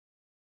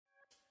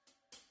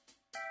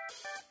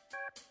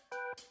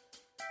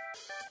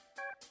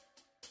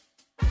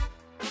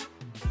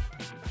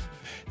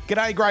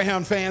G'day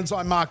Greyhound fans,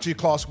 I'm Mark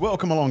Duclos.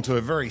 Welcome along to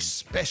a very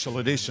special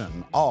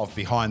edition of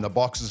Behind the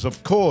Boxes.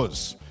 Of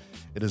course,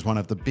 it is one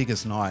of the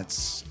biggest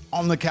nights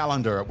on the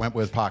calendar at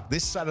Wentworth Park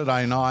this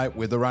Saturday night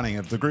with the running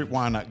of the Group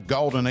 1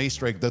 Golden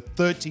Easter Egg, the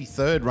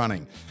 33rd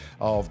running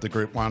of the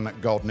Group 1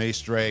 Golden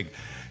Easter Egg.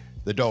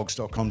 The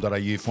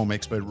dogs.com.au form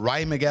expert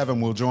Ray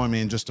McGavin will join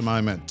me in just a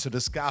moment to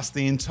discuss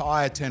the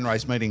entire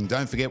 10-race meeting.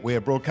 Don't forget, we are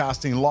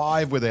broadcasting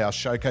live with our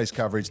showcase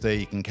coverage there.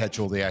 You can catch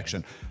all the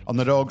action on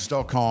the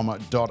dogs.com.au.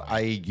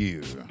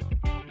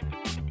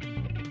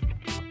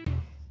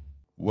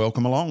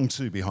 Welcome along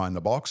to Behind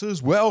the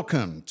Boxes.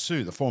 Welcome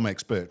to the form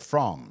expert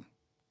from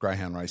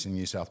Greyhound Racing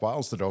New South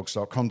Wales, the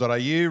dogs.com.au,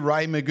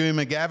 Ray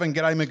McGavin.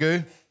 G'day,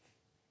 Magoo.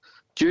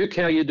 Duke,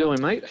 how you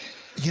doing, mate?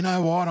 You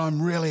know what?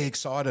 I'm really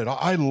excited.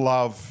 I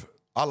love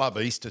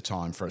Easter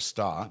time for a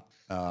start.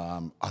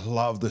 I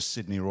love the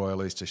Sydney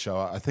Royal Easter Show.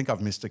 I think I've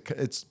missed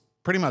it's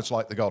pretty much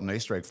like the Golden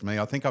Easter Egg for me.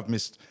 I think I've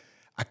missed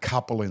a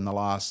couple in the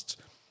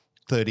last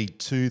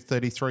 32,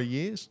 33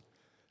 years.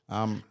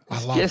 I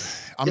love it.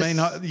 I mean,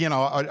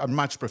 I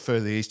much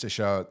prefer the Easter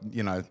Show,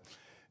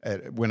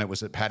 when it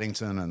was at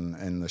Paddington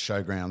and the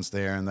showgrounds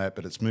there and that,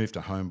 but it's moved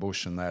to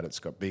Homebush and that. It's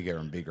got bigger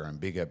and bigger and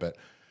bigger. But,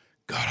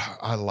 God,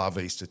 I love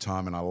Easter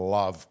time and I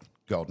love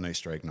Golden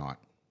Easter Egg night.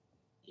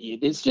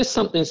 It's just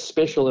something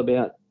special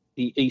about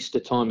the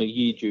Easter time of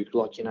year, Duke.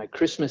 Like,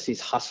 Christmas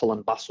is hustle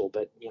and bustle,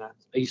 but,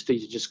 Easter,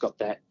 you just got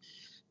that.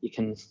 You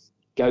can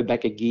go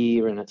back a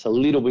gear and it's a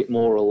little bit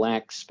more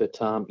relaxed. But,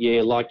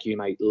 like you,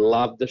 mate,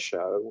 love the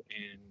show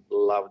and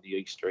love the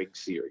Easter Egg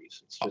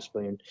series. It's just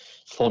been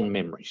fond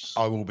memories.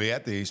 I will be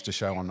at the Easter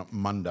Show on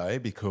Monday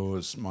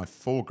because my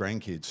 4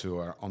 grandkids who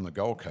are on the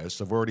Gold Coast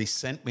have already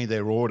sent me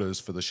their orders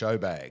for the show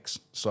bags.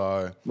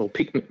 So, well,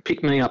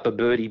 pick me up a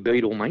birdie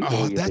beetle, mate.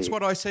 Oh, that's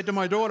what I said to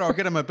my daughter. I'll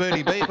get him a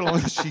birdie beetle.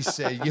 And she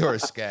said, "You're a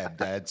scab,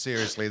 Dad.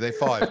 Seriously, they're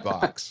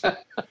 $5.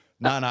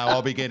 No,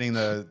 I'll be getting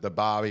the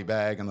Barbie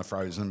bag and the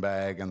Frozen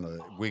bag and the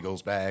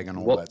Wiggles bag and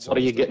all that sort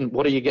of stuff.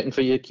 What are you getting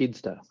for your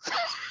kids, though?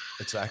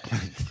 Exactly.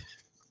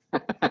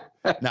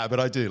 No, but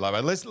I do love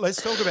it.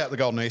 Let's talk about the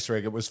Golden Easter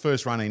Egg. It was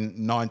first run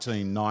in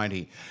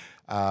 1990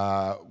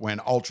 when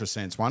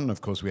UltraSense won. And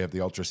of course, we have the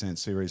UltraSense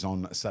series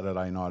on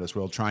Saturday night as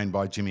well, trained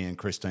by Jimmy and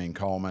Christine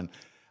Coleman.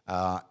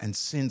 And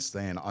since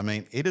then, I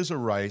mean, it is a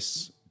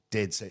race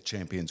dead set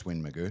champions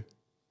win, Magoo.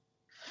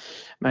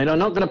 Mate, I'm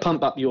not going to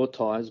pump up your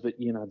tyres, but,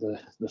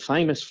 the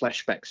famous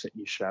flashbacks that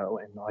you show,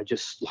 and I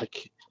just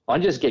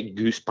get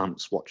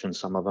goosebumps watching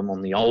some of them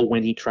on the old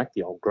Wenty track,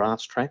 the old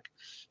grass track,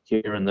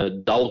 hearing the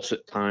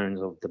dulcet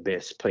tones of the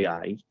best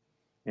PA,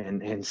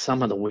 and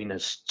some of the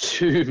winners,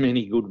 too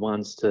many good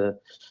ones to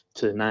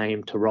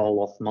name, to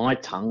roll off my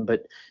tongue,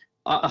 but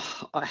I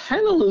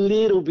had a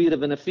little bit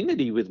of an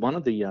affinity with one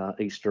of the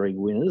Easter Egg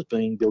winners,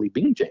 being Billy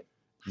Bing Jang.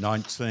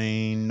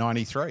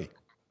 1993.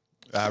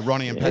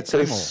 Ronnie and Pat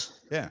Seymour.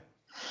 Yeah.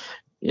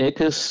 Yeah,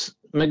 because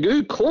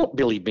Magoo caught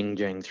Billy Bing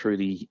Jang through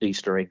the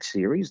Easter Egg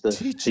series, the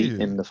heat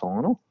and the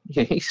final.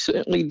 Yeah, he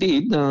certainly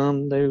did.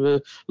 They were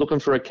looking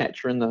for a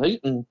catcher in the heat,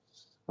 and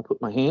I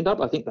put my hand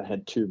up. I think they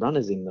had 2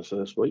 runners in the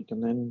first week,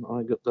 and then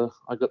I got the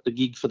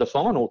gig for the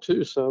final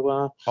too.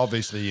 So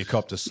obviously, you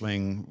copped a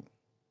sling.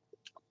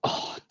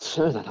 Oh,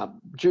 turn that up,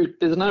 Duke.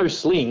 There's no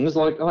slings.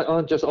 Like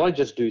I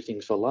just do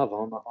things for love.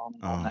 I'm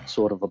that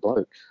sort of a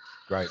bloke.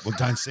 Great. Well,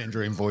 don't send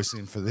your invoice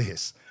in for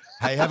this.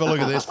 Hey, have a look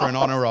at this for an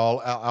honour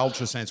roll.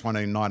 UltraSense won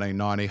in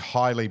 1990.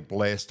 Highly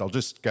blessed. I'll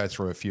just go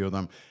through a few of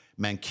them.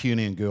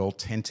 Mancunian Girl,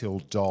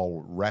 Tentil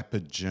Doll,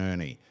 Rapid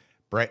Journey,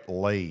 Brett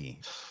Lee,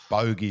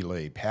 Bogey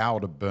Lee, Power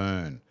to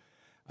Burn.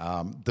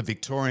 The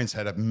Victorians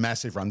had a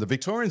massive run. The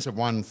Victorians have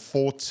won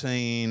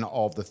 14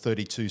 of the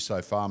 32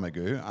 so far,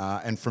 Magoo.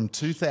 And from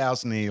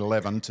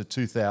 2011 to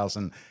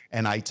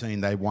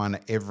 2018, they won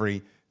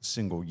every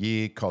single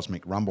year.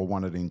 Cosmic Rumble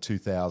won it in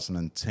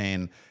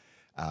 2010.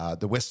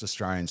 The West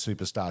Australian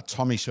superstar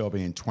Tommy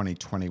Shelby in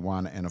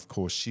 2021, and of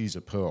course She's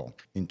a Pearl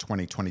in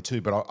 2022.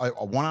 But I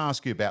want to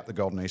ask you about the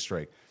Golden Easter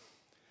Egg.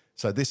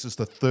 So this is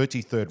the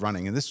 33rd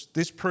running, and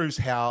this proves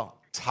how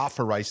tough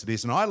a race it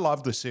is. And I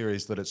love the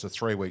series that it's a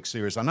 3-week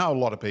series. I know a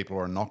lot of people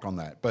are a knock on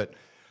that, but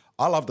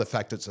I love the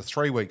fact it's a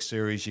 3-week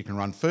series. You can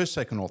run first,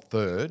 second, or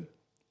third,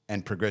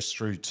 and progress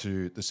through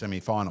to the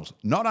semi-finals.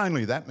 Not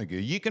only that,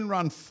 Magoo, you can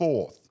run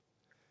fourth,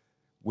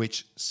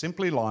 which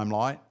Simply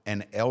Limelight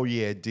and El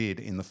Yeah did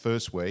in the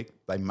first week.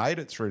 They made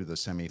it through to the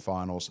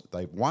semi-finals.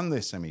 They've won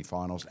their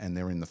semi-finals and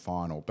they're in the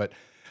final. But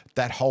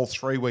that whole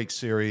 3-week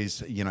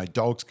series,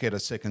 dogs get a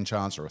second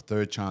chance or a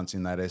third chance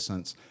in that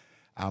essence.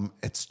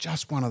 It's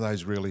just one of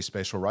those really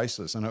special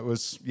races. And it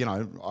was,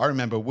 I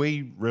remember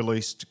we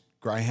released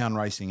Greyhound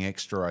Racing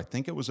Extra, I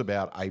think it was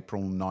about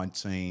April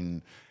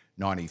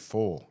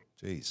 1994.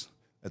 Jeez.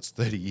 It's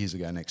 30 years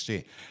ago next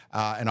year.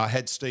 And I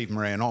had Steve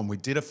Moran on. We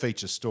did a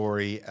feature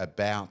story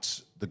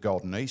about the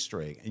Golden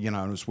Easter Egg. It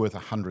was worth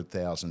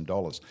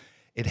 $100,000.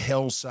 It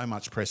held so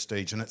much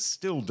prestige, and it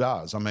still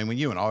does. I mean, when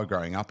you and I were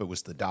growing up, it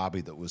was the Derby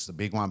that was the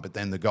big one, but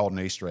then the Golden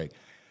Easter Egg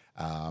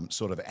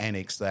sort of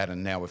annexed that,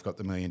 and now we've got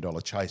the $1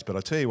 Million Chase. But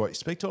I tell you what, you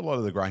speak to a lot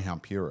of the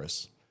Greyhound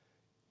purists,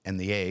 and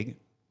the egg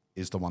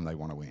is the one they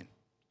want to win.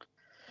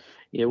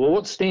 Yeah, well,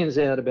 what stands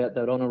out about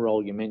that honour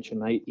roll you mentioned,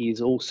 mate, is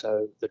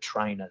also the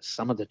trainers.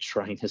 Some of the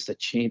trainers, the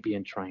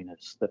champion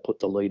trainers that put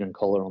the lead and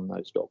collar on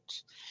those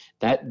dogs.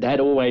 That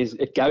always,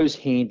 it goes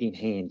hand in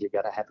hand. You've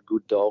got to have a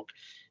good dog.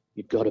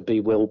 You've got to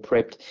be well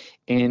prepped.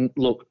 And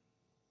look,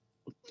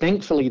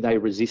 thankfully they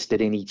resisted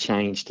any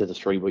change to the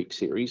 3-week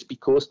series,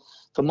 because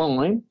for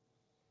mine,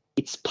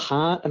 it's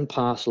part and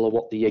parcel of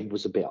what the egg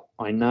was about.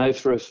 I know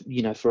for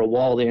a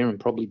while there, and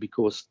probably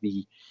because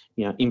the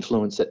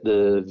influence that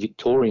the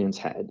Victorians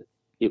had,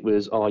 it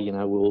was,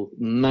 we'll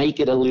make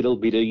it a little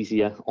bit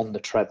easier on the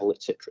travel,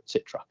 etc.,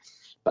 etc.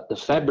 But the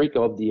fabric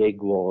of the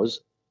egg was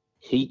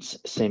heats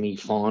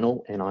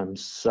semi-final, and I'm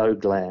so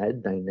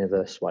glad they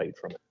never swayed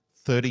from it.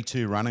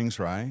 32 runnings,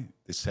 Ray.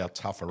 This is how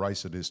tough a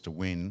race it is to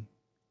win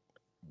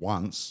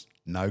once.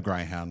 No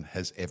greyhound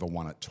has ever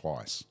won it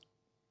twice.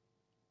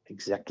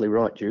 Exactly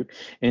right, Duke.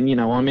 And,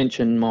 I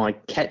mentioned my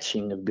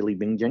catching of Billy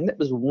Bing Jang. That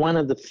was one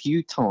of the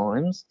few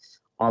times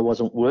I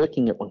wasn't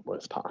working at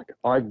Wentworth Park.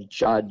 I've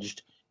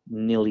judged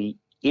nearly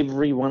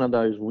every one of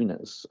those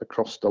winners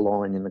across the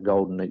line in the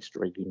Golden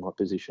Easter egg in my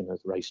position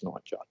as race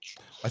night judge.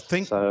 I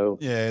think,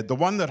 the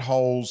one that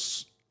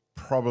holds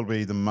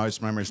probably the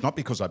most memories, not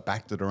because I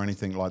backed it or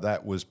anything like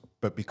that,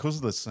 but because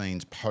of the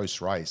scenes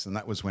post-race, and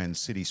that was when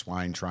City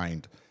Swain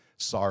trained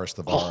Cyrus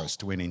the Virus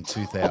to win in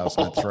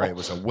 2003. It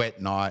was a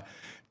wet night.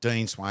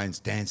 Dean Swain's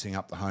dancing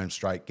up the home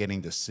straight,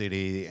 getting to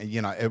City,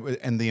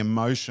 and the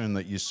emotion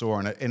that you saw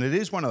in it. And it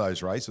is one of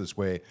those races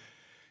where,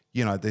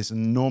 there's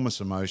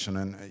enormous emotion.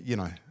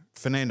 And,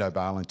 Fernando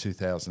Bale in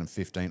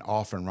 2015,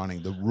 off and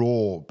running the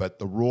Roar, but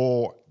the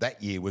Roar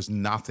that year was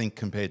nothing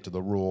compared to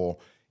the Roar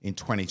in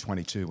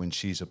 2022 when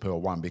She's a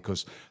Pearl won,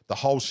 because the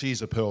whole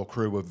She's a Pearl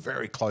crew were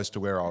very close to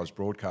where I was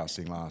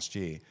broadcasting last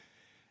year.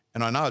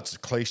 And I know it's a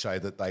cliche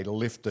that they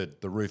lifted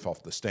the roof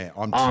off the stand.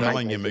 I'm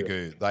telling you,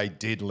 Magoo, they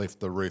did lift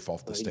the roof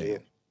off the stand.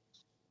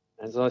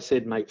 As I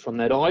said, mate, from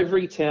that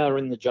ivory tower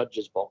in the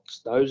judges'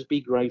 box, those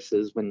big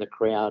races when the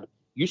crowd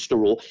used to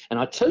roar, and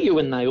I tell you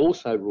when they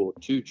also roared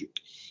too, Duke,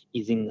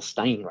 is in the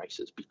staying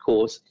races,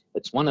 because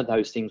it's one of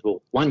those things,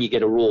 well, one, you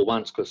get a roar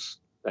once because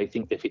they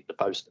think they've hit the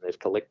post and they've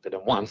collected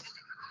and won.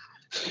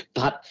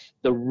 But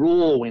the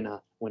roar when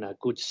a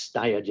good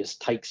stayer just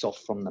takes off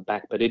from the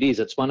back, but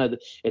it's one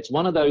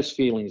of those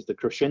feelings, the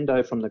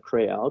crescendo from the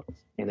crowd,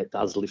 and it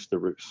does lift the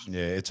roof.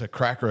 Yeah, it's a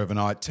cracker of a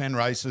night. 10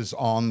 races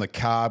on the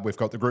card. We've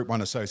got the Group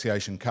 1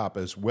 Association Cup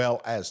as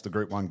well as the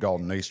Group 1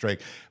 Golden Easter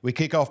Egg. We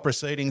kick off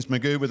proceedings,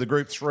 Magoo, with a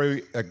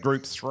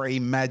Group 3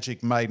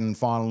 Magic Maiden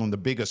final, and the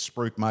biggest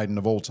spruik maiden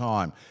of all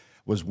time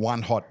was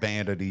One Hot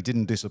Bandit. He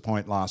didn't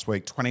disappoint last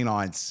week,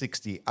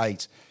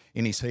 29.68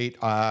 in his heat.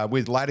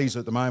 With laddies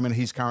at the moment,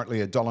 he's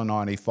currently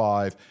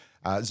 $1.95.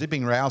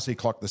 Zipping Rousey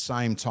clocked the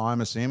same time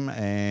as him,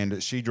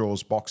 and she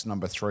draws box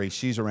number 3.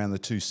 She's around the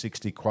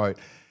 260 quote.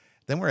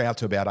 Then we're out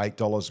to about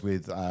 $8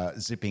 with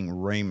Zipping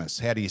Remus.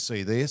 How do you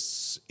see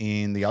this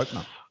in the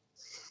opener?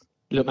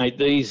 Look, mate,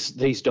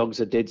 these dogs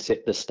are dead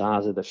set the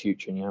stars of the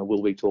future.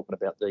 We'll be talking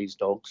about these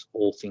dogs,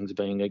 all things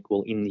being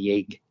equal, in the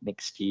egg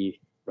next year.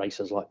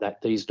 Races like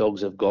that. These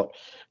dogs have got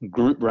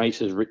group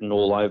races written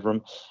all over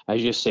them.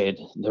 As you said,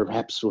 the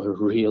wraps were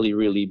really,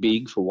 really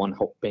big for One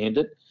Hot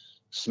Bandit.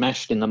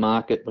 Smashed in the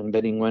market when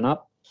betting went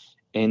up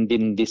and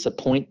didn't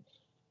disappoint.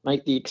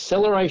 Mate, the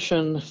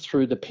acceleration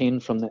through the pen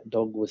from that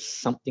dog was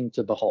something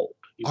to behold.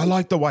 I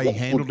like the way he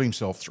handled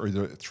himself through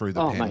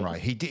the pen, Ray.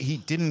 He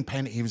didn't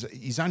panic.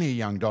 He's only a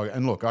young dog.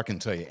 And look, I can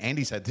tell you,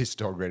 Andy's had this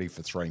dog ready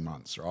for 3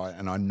 months, right?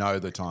 And I know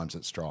the times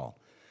it's trial.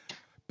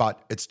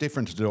 But it's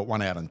different to do it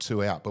 1 out and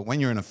 2 out. But when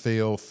you're in a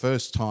field,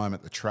 first time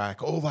at the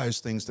track, all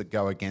those things that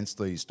go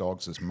against these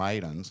dogs as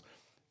maidens,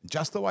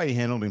 just the way he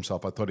handled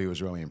himself, I thought he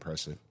was really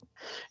impressive.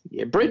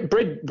 Yeah, bred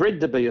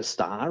to be a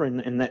star,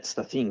 and that's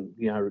the thing.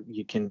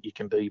 You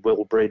can be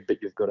well bred, but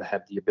you've got to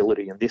have the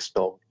ability, and this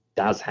dog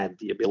does have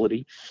the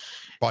ability.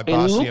 By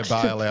Barcia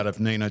Bale out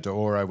of Nina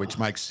D'Oro, which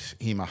makes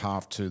him a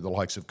half to the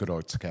likes of Good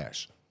Odds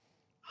Cash.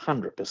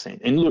 100%.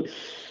 And look,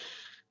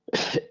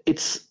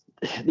 it's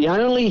the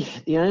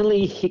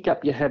only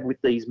hiccup you have with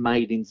these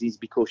maidens is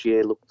because,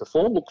 the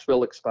form looks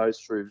well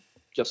exposed through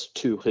just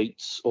 2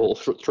 heats or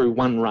through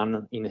 1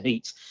 run in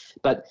heats.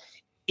 But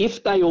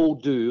if they all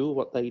do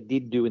what they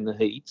did do in the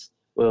heats,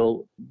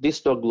 well, this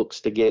dog looks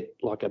to get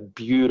like a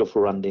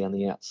beautiful run down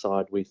the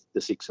outside with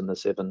the 6 and the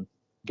 7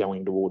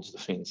 going towards the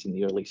fence in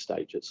the early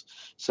stages.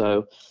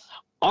 So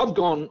I've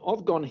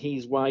gone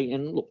his way,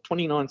 and look,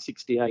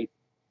 29.68,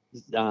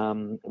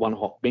 One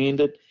Hot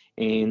Bandit,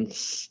 and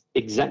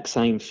exact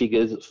same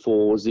figures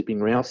for Zipping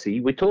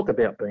Rousey. We talk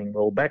about being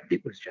well backed.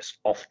 It was just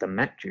off the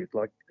mat, Dude.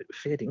 Like,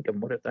 fair dinkum,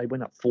 what if they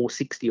went up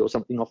 460 or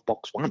something off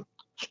box 1?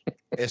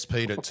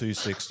 SP'd at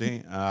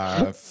 260,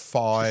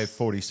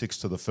 546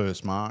 to the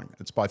first mark.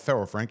 It's by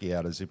Feral Frankie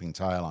out of Zipping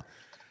Taylor.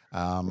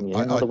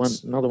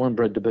 Another one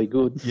bred to be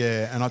good.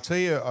 Yeah, and I tell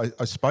you,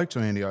 I spoke to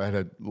Andy. I had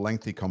a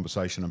lengthy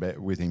conversation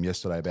with him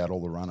yesterday about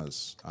all the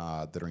runners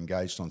that are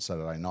engaged on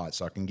Saturday night,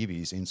 so I can give you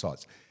his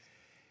insights.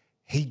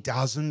 He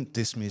doesn't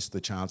dismiss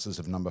the chances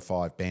of number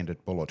 5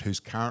 Bandit Bullet, who's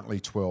currently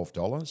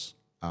 $12.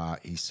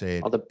 He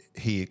said Other-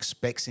 he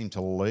expects him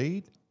to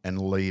lead and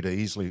lead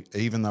easily,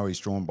 even though he's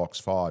drawn box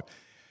 5.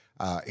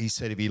 He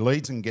said if he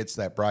leads and gets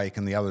that break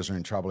and the others are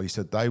in trouble, he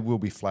said they will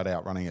be flat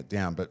out running it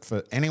down. But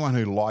for anyone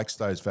who likes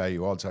those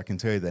value odds, I can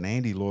tell you that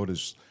Andy Lord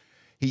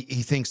he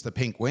thinks the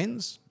pink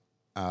wins,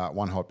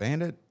 One Hot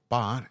Bandit.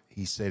 But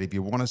he said if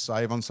you want to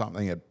save on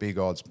something at big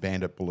odds,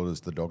 Bandit Bullet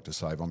is the dog to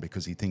save on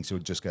because he thinks he'll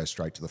just go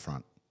straight to the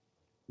front.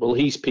 Well,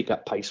 his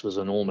pickup pace was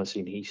enormous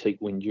in his heat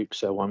win Duke.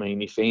 So, I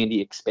mean, if Andy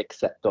expects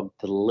that dog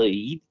to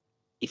lead,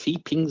 if he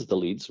pings the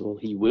lids, well,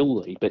 he will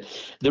lead. But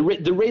the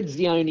red's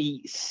the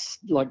only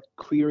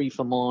query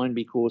for mine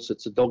because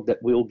it's a dog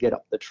that will get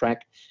up the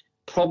track.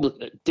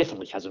 Probably,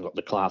 definitely hasn't got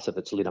the class of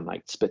its litter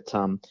mates. But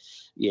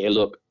yeah,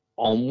 look,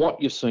 on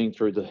what you've seen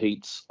through the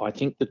heats, I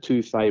think the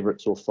 2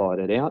 favourites will fight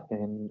it out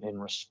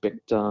and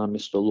respect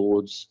Mr.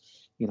 Lord's,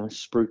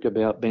 spruik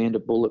about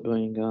Bandit Bullet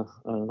being a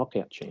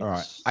knockout chance. All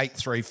right, 8,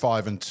 3,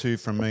 5 and 2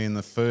 from me in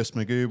the first.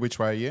 Magoo, which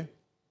way are you?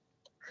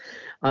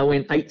 I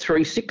went 8,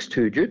 3, 6,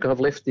 2, Duke. I've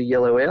left the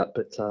yellow out,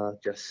 but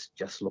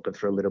just looking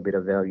for a little bit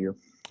of value.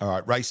 All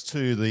right, race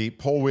 2, the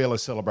Paul Wheeler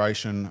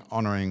celebration,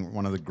 honouring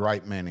one of the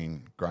great men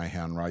in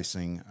greyhound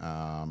racing.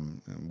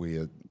 We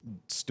are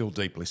still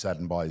deeply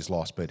saddened by his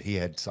loss, but he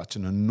had such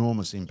an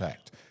enormous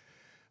impact.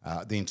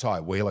 The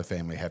entire Wheeler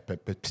family have,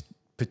 but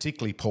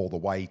particularly Paul, the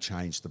way he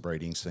changed the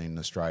breeding scene in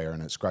Australia,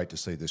 and it's great to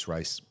see this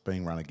race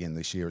being run again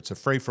this year. It's a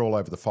free-for-all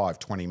over the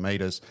 520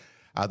 metres.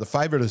 The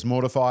favourite is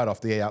Mortified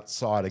off the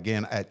outside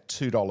again at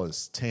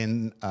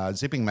 $2.10.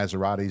 Zipping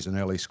Maseratis and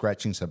early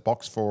scratching, so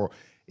box 4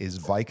 is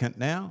vacant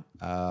now.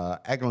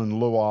 Aglin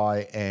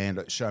Luai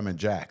and Showman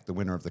Jack, the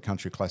winner of the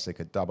Country Classic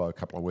at Dubbo a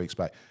couple of weeks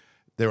back,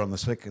 they're on the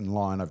second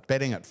line of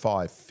betting at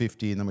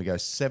 $5.50, and then we go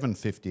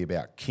 $7.50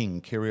 about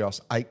King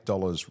Kyrgios,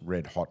 $8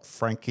 Red Hot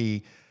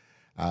Frankie.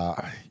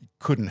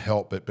 Couldn't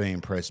help but be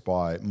impressed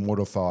by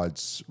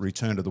Mortified's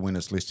return to the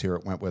winners list here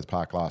at Wentworth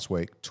Park last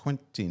week.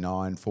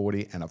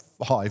 29.40 and a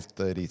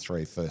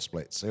 5.33 first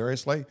split.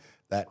 Seriously,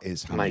 that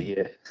is honey. Mate,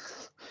 yeah.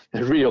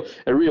 A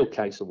real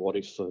case of what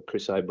if for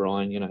Chris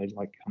O'Brien.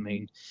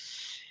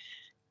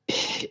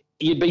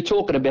 You'd be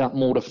talking about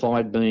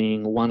Mortified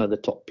being one of the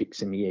top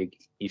picks in the egg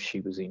if she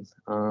was in.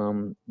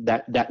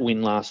 That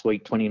win last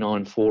week,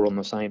 29-4 on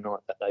the same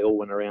night that they all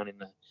went around in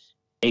the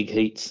egg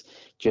heats,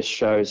 just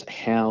shows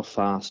how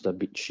fast a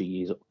bit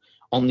she is.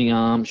 On the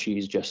arm,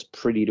 she's just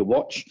pretty to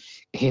watch.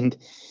 And,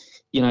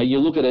 you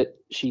look at it,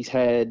 she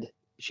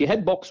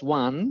had box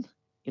 1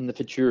 in the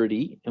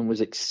futurity and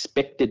was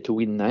expected to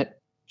win that.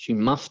 She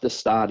muffed a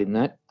start in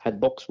that, had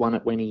box 1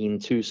 at Wenny in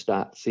 2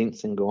 starts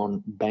since and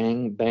gone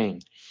bang,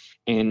 bang.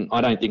 And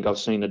I don't think I've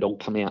seen a dog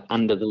come out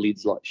under the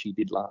lids like she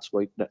did last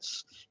week.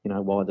 That's,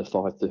 why the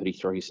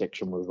 5.33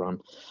 section was run.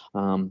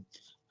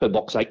 Her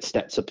box 8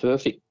 stats are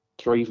perfect.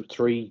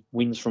 Three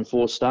wins from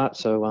 4 starts.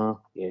 So,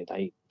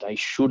 they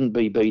shouldn't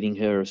be beating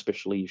her,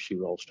 especially if she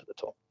rolls to the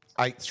top.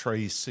 8,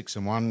 3, 6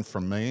 and 1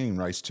 from me in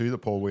race 2, the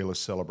Paul Wheeler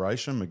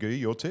celebration. Magoo,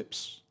 your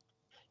tips?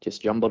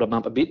 Just jumbled them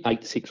up a bit,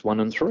 8, 6, 1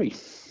 and 3.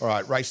 All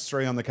right, race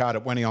 3 on the card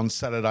at Wenny on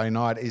Saturday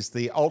night is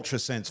the Ultra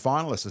Sense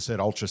final. As I said,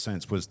 Ultra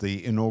Sense was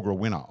the inaugural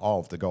winner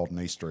of the Golden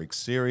Easter Egg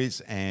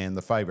Series, and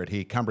the favourite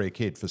here, Cumbria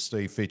Kid for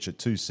Steve Fitch at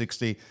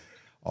 260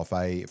 off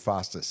a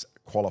fastest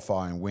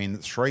qualifying win.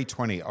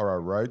 320 Oro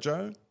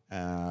Rojo,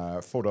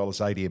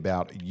 $4.80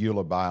 about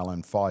Eula Bale,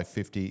 and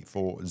 $5.50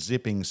 for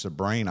Zipping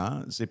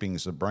Sabrina. Zipping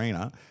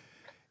Sabrina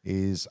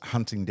is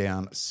hunting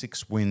down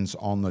 6 wins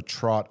on the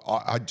trot.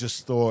 I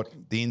just thought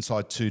the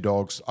inside 2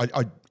 dogs,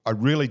 I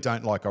really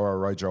don't like Oro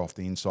Rojo off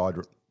the inside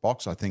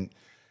box. I think,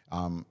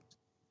 I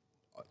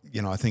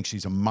think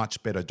she's a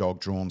much better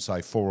dog drawn,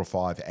 say, 4 or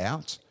 5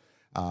 out.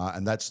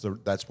 And that's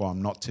why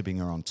I'm not tipping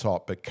her on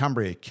top. But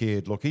Cumbria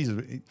Kid, look, he's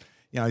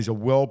a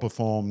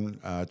well-performed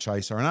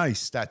chaser. I know his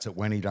stats at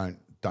Wenny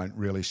don't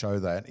really show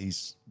that.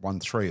 He's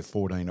won 3 of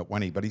 14 at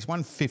Wenny, but he's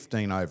won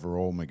 15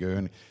 overall, Magoo.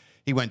 And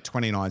he went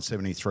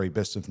 29.73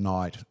 best of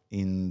night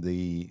in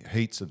the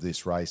heats of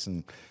this race.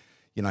 And,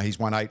 he's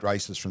won 8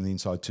 races from the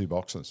inside 2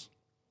 boxes.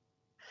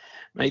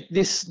 Mate,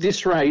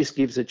 this race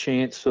gives a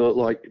chance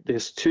for,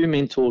 there's 2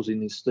 mentors in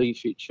this, Steve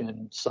Fitch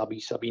and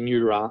Subby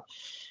Nura,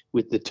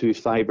 with the 2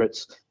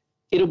 favourites.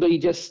 It'll be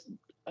just,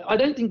 I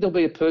don't think there'll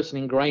be a person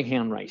in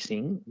greyhound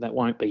racing that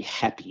won't be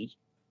happy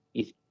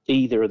if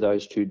either of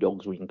those 2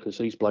 dogs win, because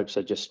these blokes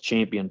are just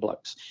champion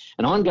blokes.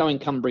 And I'm going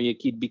Cumbria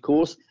Kid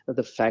because of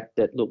the fact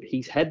that, look,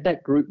 he's had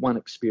that Group 1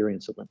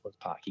 experience at Wentworth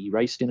Park. He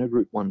raced in a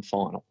Group 1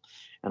 final,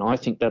 and I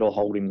think that'll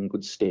hold him in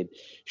good stead.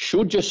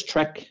 Should just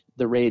track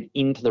the red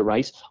into the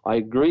race. I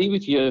agree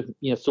with your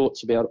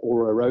thoughts about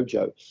Oro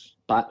Rojo,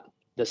 but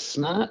the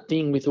smart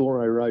thing with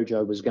Oro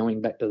Rojo was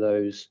going back to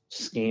those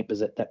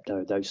scampers at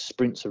Dapto. Those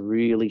sprints have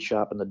really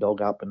sharpened the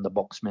dog up, and the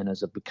box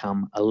manners have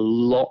become a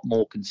lot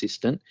more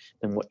consistent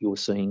than what you were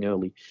seeing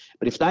early.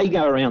 But if they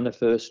go around the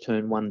first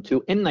turn 1,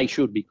 2, and they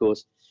should,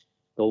 because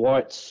the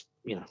whites,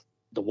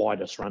 the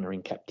widest runner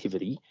in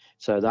captivity,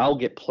 so they'll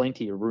get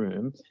plenty of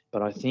room.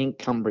 But I think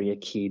Cumbria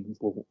Kid,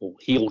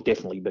 he'll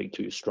definitely be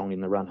too strong in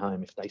the run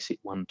home if they sit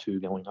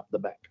 1-2 going up the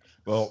back.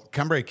 Well,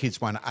 Cumbria Kid's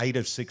won 8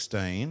 of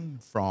 16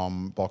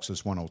 from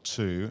boxes 1 or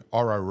 2.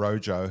 Oro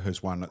Rojo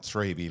has won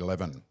 3 of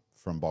 11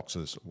 from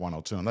boxes 1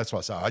 or 2. And that's why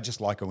I say I just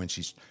like her when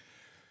she's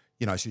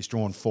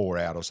drawn 4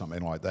 out or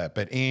something like that.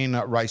 But in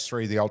race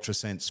 3, the Ultra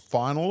Sense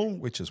final,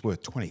 which is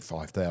worth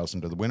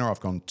 $25,000 to the winner, I've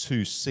gone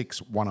 2,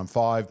 6, 1 and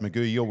 5.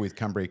 Magoo, you're with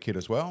Cumbria Kid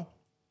as well?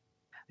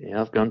 Yeah,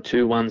 I've gone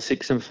 2, 1,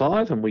 6 and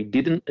 5, and we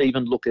didn't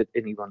even look at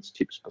anyone's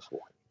tips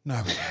before.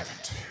 No, we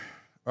haven't.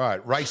 All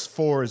right, race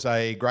 4 is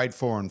a grade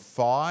 4 and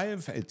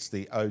 5. It's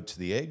the Ode to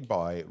the Egg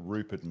by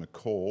Rupert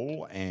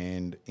McCall.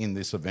 And in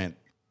this event,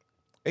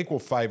 equal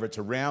favourites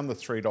around the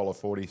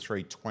 $3.40,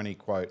 $3.20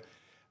 quote,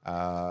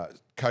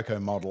 Coco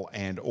Model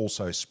and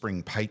also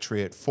Spring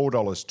Patriot.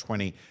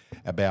 $4.20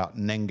 about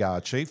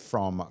Nengar Chief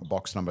from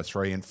box number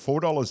 3 and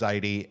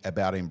 $4.80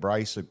 about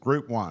Embrace, a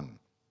Group 1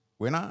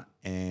 winner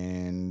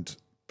and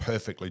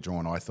perfectly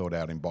drawn, I thought,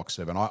 out in box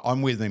 7.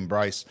 I'm with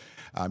Embrace.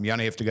 You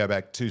only have to go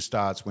back 2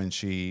 starts when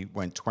she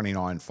went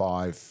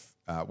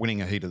 29.5,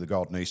 winning a heat of the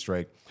Golden Easter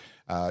Egg.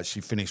 She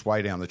finished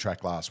way down the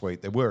track last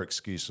week. There were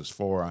excuses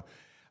for her.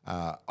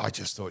 I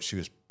just thought she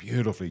was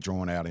beautifully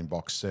drawn out in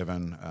box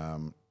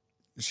 7.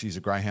 She's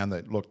a greyhound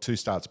that, look, 2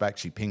 starts back,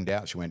 she pinged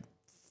out. She went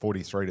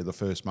 43 to the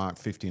first mark,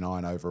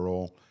 59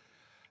 overall.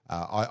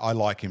 I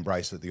like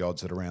Embrace at the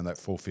odds at around that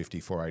 450,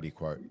 480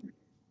 quote.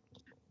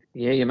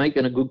 Yeah, you're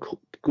making a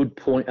good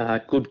point,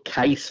 good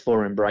case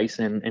for Embrace,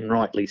 and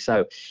rightly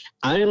so.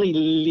 Only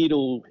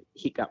little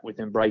hiccup with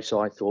Embrace,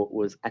 I thought,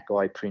 was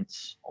Akai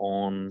Prince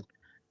on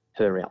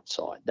her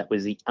outside. That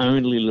was the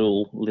only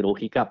little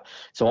hiccup.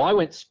 So I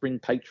went Spring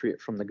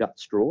Patriot from the gut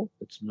draw.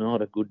 It's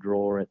not a good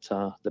draw at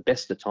the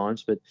best of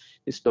times, but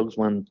this dog's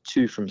won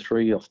 2 from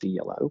 3 off the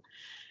yellow.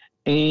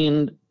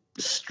 And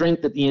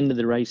strength at the end of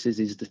the races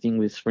is the thing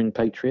with Spring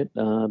Patriot.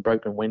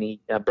 Broken 30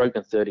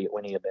 at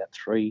Wenny about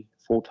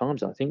 3-4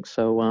 times, I think.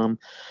 So I'm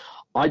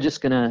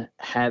just going to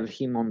have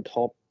him on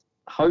top,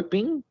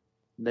 hoping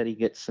that he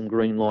gets some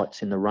green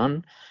lights in the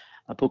run.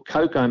 I put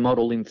Coco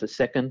Model in for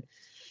second.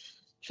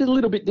 She's a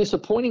little bit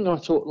disappointing, I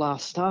thought,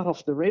 last start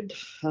off the red.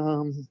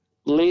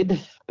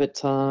 Led,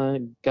 but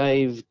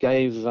gave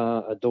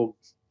a dog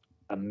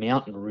a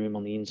mountain room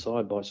on the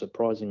inside by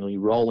surprisingly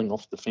rolling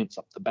off the fence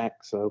up the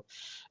back. So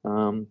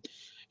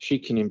she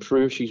can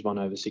improve. She's won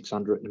over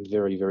 600 and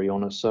very, very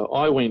honest. So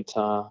I went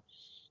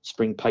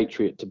Spring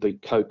Patriot to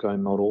beat Coco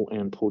Model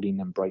and put in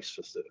Embrace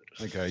for third.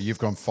 Okay, you've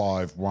gone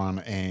 5, 1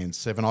 and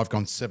 7. I've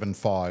gone 7,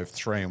 5,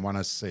 3 and 1. As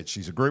I said,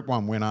 she's a Group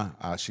 1 winner.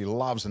 She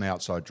loves an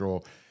outside draw.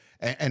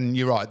 And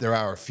you're right, there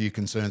are a few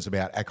concerns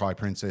about Akai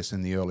Princess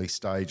in the early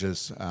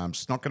stages.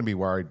 She's not going to be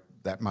worried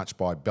that much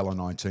by Bella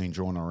 19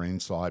 drawn her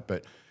inside,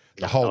 but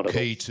the whole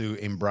key to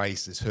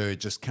Embrace is her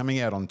just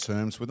coming out on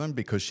terms with them,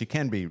 because she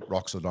can be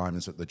rocks or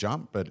diamonds at the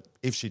jump, but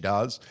if she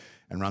does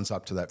and runs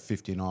up to that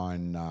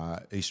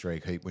 59 Easter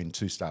egg heat win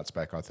 2 starts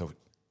back, I thought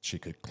she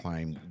could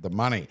claim the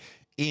money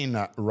in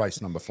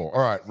race number 4.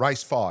 All right,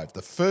 race 5,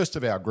 the first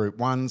of our Group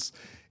 1s.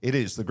 It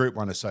is the Group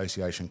 1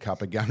 Association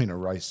Cup, again a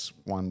race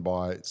won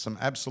by some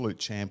absolute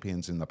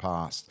champions in the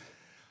past.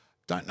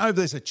 Don't know if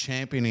there's a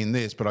champion in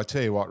this, but I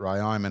tell you what, Ray,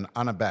 I'm an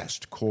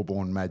unabashed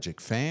Corborn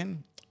Magic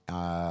fan.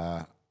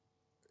 And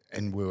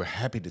we were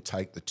happy to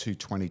take the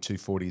 220,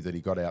 240 that he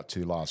got out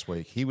to last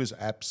week. He was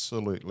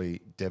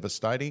absolutely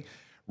devastating.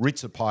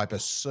 Ritza Piper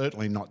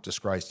certainly not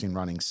disgraced in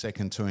running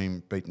second to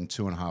him, beaten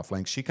 2.5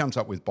 lengths. She comes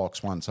up with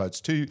box 1, so it's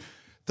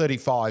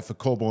 $2.35 for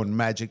Corborn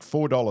Magic,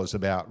 $4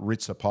 about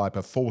Ritza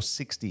Piper,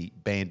 $4.60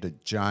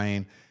 Bandit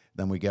Jane.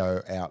 Then we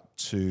go out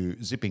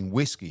to Zipping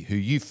Whiskey, who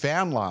you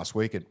found last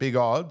week at big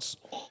odds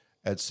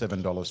at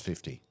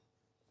 $7.50.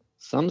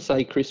 Some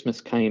say Christmas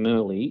came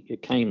early.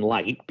 It came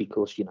late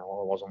because, I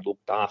wasn't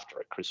looked after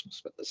at Christmas,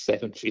 but the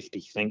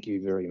 $7.50, thank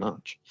you very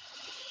much.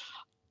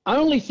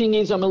 Only thing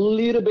is I'm a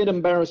little bit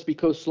embarrassed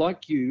because,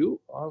 like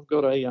you, I've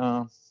got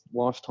a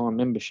lifetime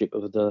membership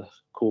of the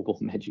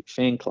Corborn Magic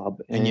fan club.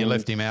 And you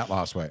left him out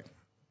last week.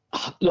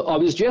 Look, I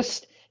was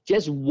just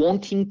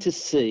wanting to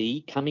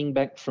see, coming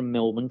back from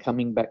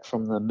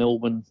the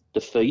Melbourne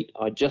defeat,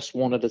 I just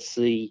wanted to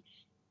see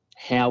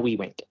how he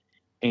went.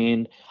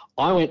 And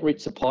I went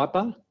Ritza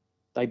Piper.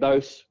 They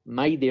both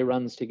made their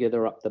runs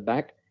together up the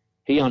back.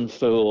 He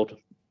unfurled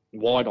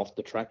wide off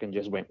the track and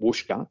just went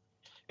whooshka.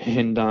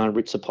 And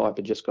Ritza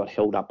Piper just got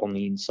held up on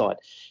the inside.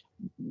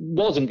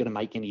 Wasn't going to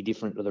make any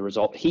difference to the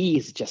result. He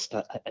is just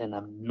an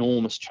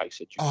enormous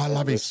chaser. Oh, I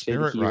love his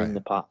spirit, Ray. In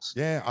the past.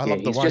 Yeah, I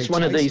love the way he's just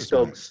one of these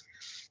dogs.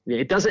 Man.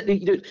 Yeah, it doesn't.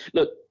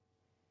 Look,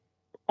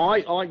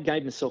 I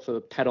gave myself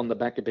a pat on the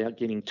back about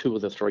getting 2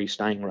 of the 3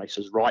 staying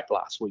races right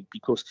last week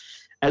because,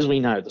 as we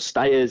know, the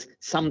stayers,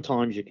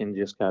 sometimes you can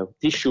just go,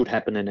 this should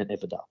happen, and it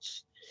never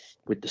does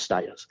with the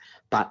stayers.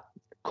 But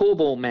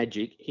Corborn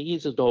Magic, he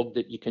is a dog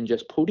that you can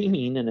just put him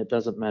in, and it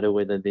doesn't matter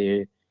whether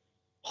they're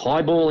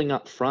highballing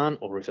up front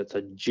or if it's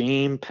a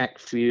jam-packed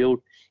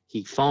field.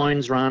 He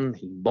finds run,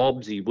 he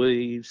bobs, he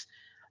weaves.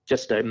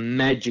 Just a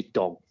magic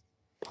dog.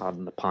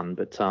 Pardon the pun,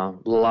 but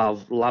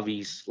love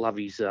his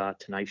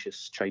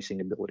tenacious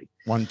chasing ability.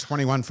 Won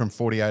 21 from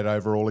 48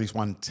 overall. He's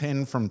won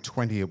 10 from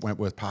 20 at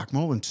Wentworth Park,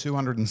 more than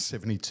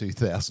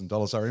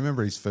 $272,000. I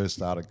remember his first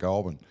start at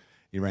Goulburn.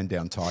 He ran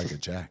down Tiger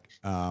Jack.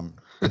 And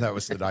that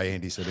was the day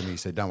Andy said to me, he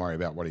said, don't worry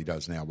about what he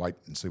does now. Wait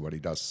and see what he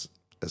does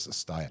as a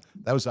stayer.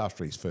 That was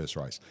after his first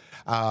race.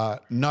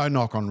 No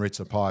knock on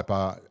Ritza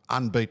Piper,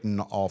 unbeaten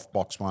off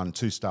box 1,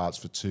 2 starts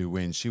for 2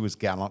 wins. She was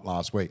gallant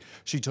last week.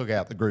 She took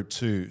out the Group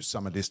 2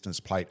 summer distance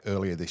plate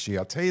earlier this year.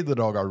 I'll tell you the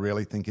dog I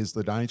really think is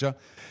the danger,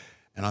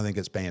 and I think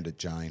it's Bandit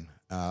Jane.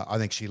 I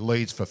think she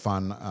leads for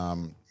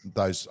fun.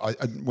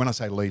 When I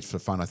say leads for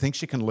fun, I think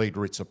she can lead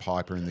Ritza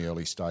Piper in the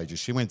early stages.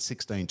 She went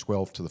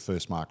 16-12 to the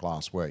first mark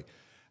last week.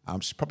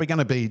 She's probably going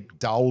to be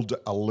dulled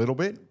a little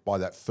bit by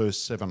that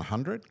first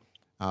 700.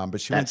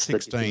 But she went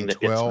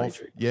 16-12.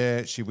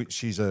 Yeah,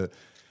 she's a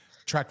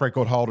track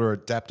record holder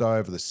at Dapto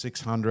over the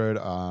 600.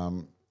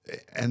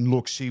 And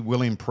look, she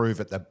will improve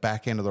at the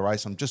back end of the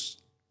race. I'm just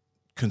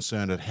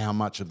concerned at how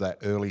much of that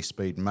early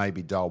speed may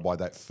be dulled by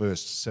that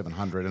first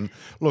 700. And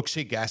look,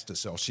 she gassed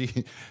herself.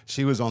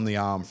 She was on the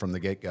arm from the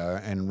get-go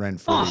and ran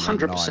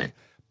 40-90.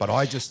 But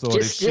I just thought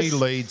if she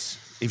leads,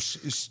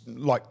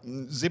 like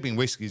Zipping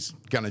Whiskey's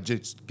going to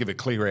just give a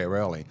clear air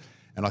early.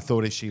 And I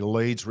thought if she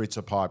leads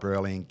Ritza Piper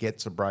early and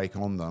gets a break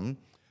on them,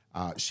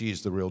 she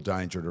is the real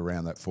danger at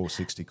around that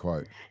 460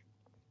 quote.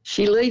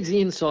 She leads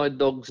the inside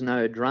dogs,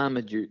 no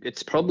drama, Duke.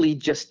 It's probably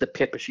just the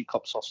pepper she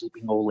cops off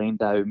Zipping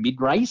Orlando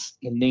mid-race.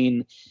 And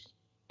then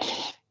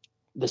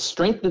the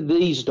strength of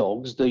these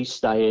dogs, these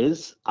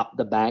stayers up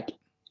the back,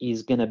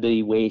 is going to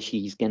be where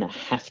she's going to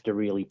have to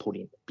really put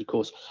in.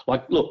 Because,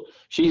 like, look,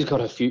 she's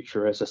got a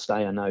future as a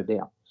stayer, no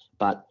doubt.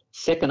 But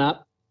second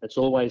up, it's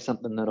always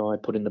something that I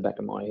put in the back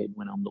of my head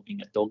when I'm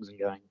looking at dogs and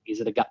going, is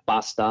it a gut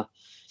buster?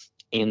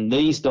 And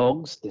these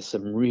dogs, there's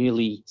some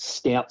really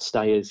stout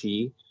stayers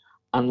here,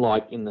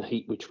 unlike in the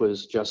heat, which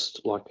was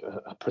just like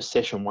a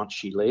procession once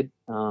she led.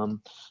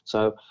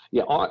 So,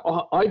 yeah,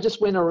 I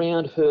just went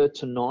around her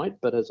tonight,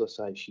 but as I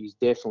say, she's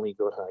definitely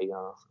got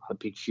a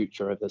big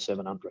future over the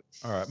 700.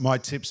 All right, my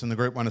tips in the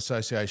Group 1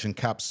 Association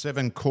Cup,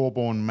 7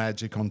 Corborn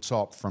Magic on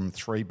top from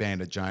 3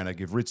 Bandit Jane. I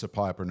give Ritza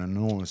Piper an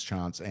enormous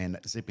chance, and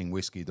Zipping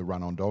Whiskey the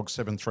run on dog.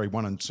 7, 3,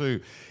 1 and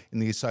 2 in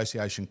the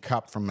Association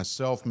Cup from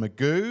myself.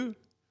 Magoo.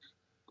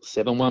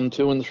 7, 1,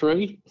 2 and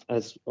 3,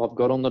 as I've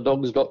got on the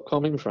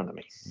dogs.com in front of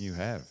me. You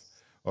have.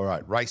 All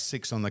right, race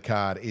 6 on the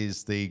card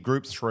is the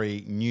Group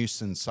 3 New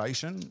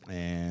Sensation,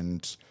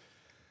 and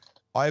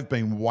I've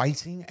been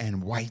waiting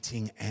and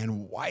waiting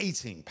and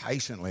waiting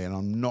patiently, and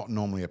I'm not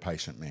normally a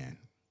patient man,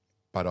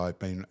 but I've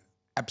been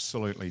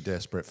absolutely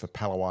desperate for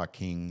Palawa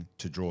King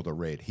to draw the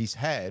red. He's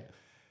had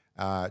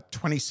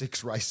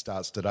 26 race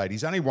starts to date.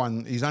 He's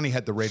only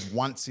had the red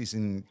once his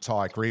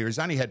entire career. He's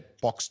only had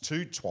box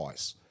 2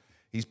 twice.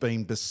 He's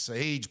been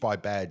besieged by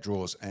bad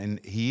draws,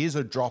 and he is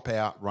a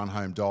dropout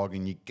run-home dog,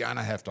 and you're going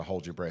to have to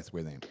hold your breath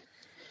with him.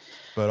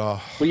 But, well,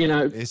 you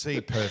know, is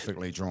he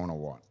perfectly drawn or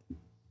what?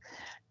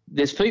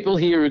 There's people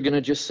here who are going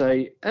to just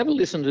say, have a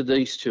listen to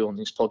these two on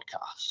this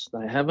podcast.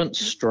 They haven't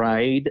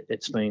strayed.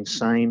 It's been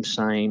same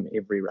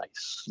every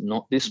race.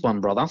 Not this one,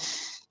 brother.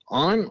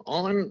 I'm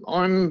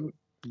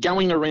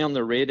going around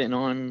the red, and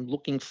I'm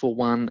looking for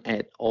one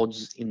at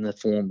odds in the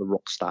form of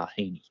Rockstar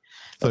Heaney.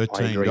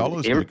 $13,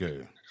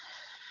 Magoo.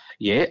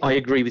 Yeah, I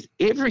agree with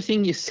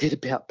everything you said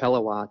about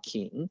Palawa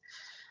King,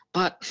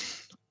 but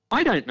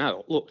I don't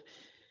know. Look,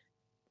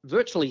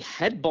 virtually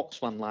had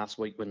box 1 last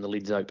week when the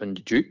lids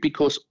opened, Duke,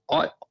 because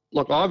I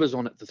was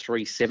on it for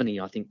 370.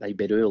 I think they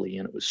bet early,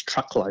 and it was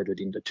truckloaded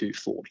into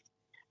 240.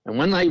 And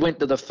when they went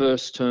to the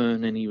first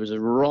turn and he was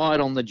right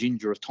on the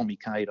ginger of Tommy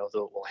Cade, I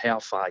thought, well, how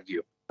far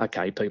you?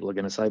 Okay, people are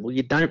going to say, well,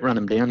 you don't run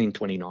him down in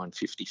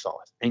 29.55,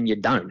 and you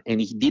don't,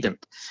 and he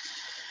didn't.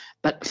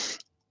 But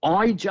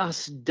I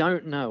just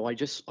don't know. I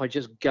just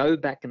go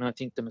back and I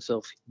think to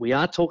myself, we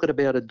are talking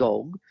about a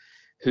dog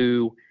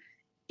who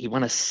he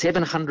won a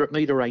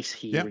 700-metre race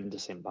here in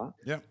December.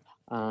 Yeah.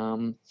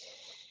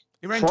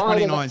 He ran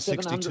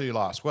 29.62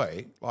 last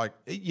week. Like,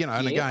 you know,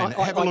 and again,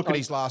 have a look at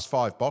his last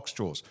 5 box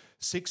draws.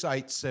 6,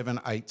 8, 7,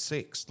 8,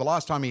 6. The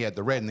last time he had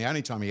the red, and the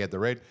only time he had the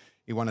red,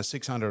 he won a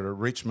 600 at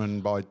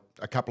Richmond by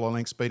a couple of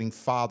lengths, beating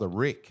Father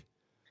Rick.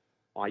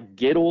 I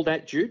get all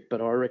that, Duke,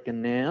 but I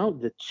reckon now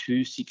the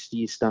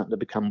 260 is starting to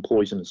become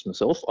poisonous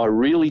myself. I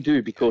really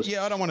do, because...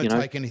 Yeah, I don't want to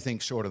take anything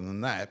shorter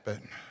than that, but...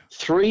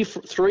 3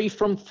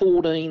 from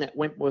 14 at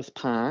Wentworth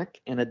Park,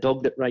 and a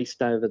dog that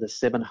raced over the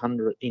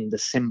 700 in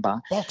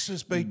December.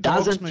 Boxers beat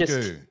dogs,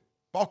 Magoo.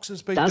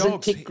 Boxers beat dogs.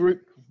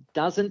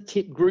 Doesn't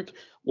tip group.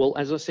 Well,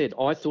 as I said,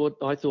 I thought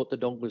the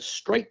dog was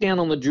straight down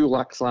on the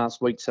Dulux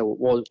last week, so it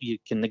was, you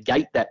can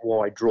negate that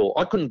wide draw.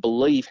 I couldn't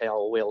believe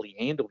how well he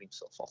handled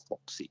himself off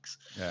box 6.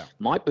 Yeah.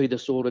 Might be the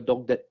sort of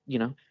dog that, you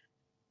know,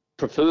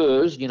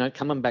 prefers, you know,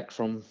 coming back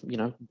from, you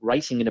know,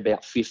 racing in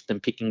about 5th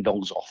and picking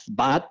dogs off.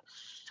 But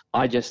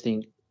I just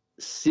think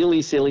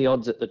silly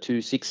odds at the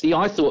 260.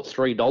 I thought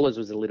 $3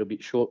 was a little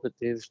bit short, but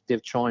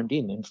they've chimed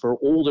in, and for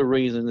all the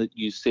reasons that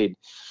you said.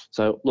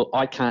 So look,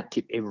 I can't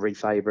tip every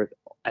favourite.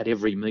 at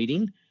every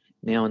meeting.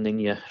 Now and then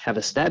you have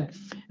a stab.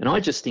 And I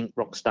just think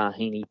Rockstar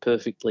Heaney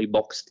perfectly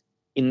boxed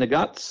in the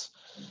guts.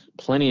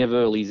 Plenty of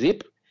early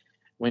zip.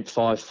 Went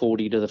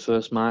 540 to the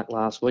first mark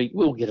last week.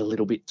 We'll get a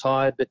little bit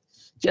tired, but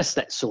just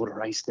that sort of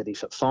race that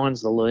if it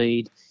finds the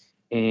lead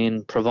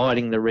and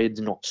providing the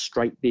red's not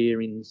straight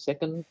there in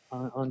second,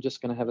 I'm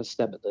just going to have a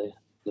stab at the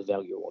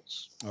value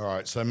odds. All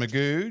right, so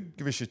Magoo,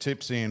 give us your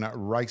tips in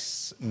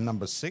race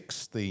number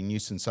 6, the new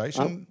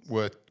sensation,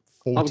 worth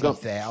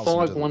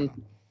 40,000.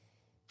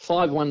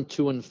 5, 1,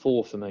 2, and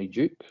 4 for me,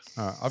 Duke.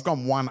 I've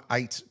gone 1,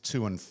 8,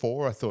 2, and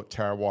 4. I thought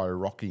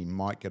Tarawai Rocky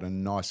might get a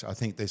nice. I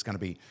think there's going to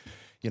be,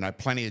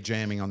 plenty of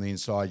jamming on the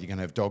inside. You're going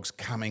to have dogs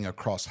coming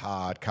across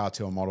hard.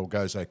 Cartel Model,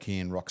 Gozo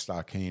Kian,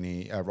 Rockstar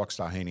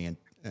Heaney,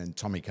 and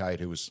Tommy Cade,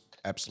 who was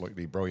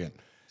absolutely brilliant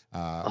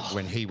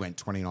when he went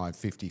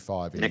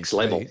 29.55 in next his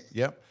level. speed.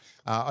 Yep.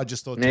 I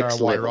just thought Next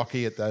Tarawai level.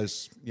 Rocky at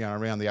those,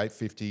 around the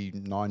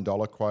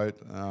 $8.59 quote.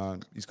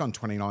 He's gone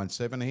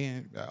 29.7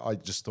 here. I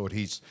just thought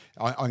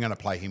I'm going to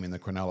play him in the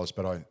Quinellas,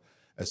 but as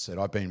I said,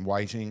 I've been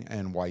waiting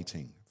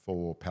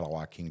for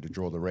Palawa King to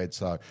draw the red.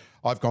 So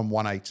I've gone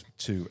 1, 8,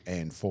 2,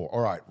 and 4. All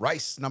right,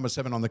 race number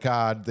 7 on the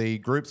card, the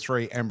Group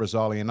 3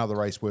 Ambrosoli, another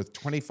race worth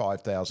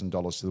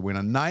 $25,000 to the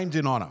winner, named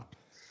in honour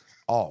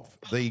of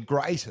the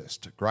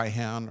greatest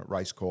greyhound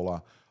race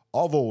caller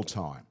of all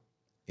time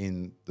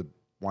in the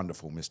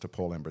wonderful Mr.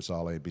 Paul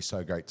Ambrosoli. It'd be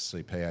so great to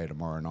see PA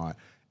tomorrow night.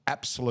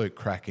 Absolute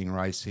cracking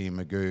race here,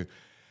 Magoo.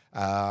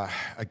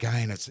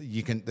 Again,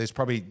 there's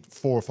probably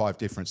 4 or 5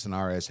 different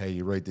scenarios how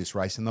you read this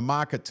race, and the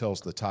market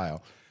tells the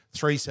tale.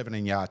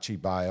 3.7 Yachi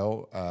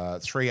Bale,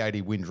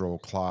 380 Windrow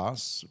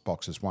Class,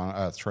 boxes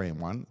 3 and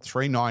 1,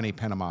 390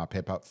 Panama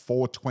Pepper,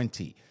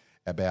 420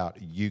 about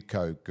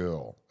Yuko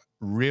Girl.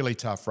 Really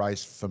tough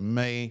race for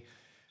me.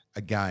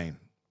 Again,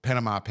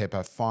 Panama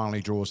Pepper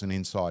finally draws an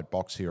inside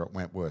box here at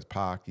Wentworth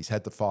Park. He's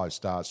had the 5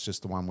 starts,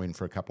 just the 1 win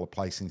for a couple of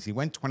placings. He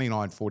went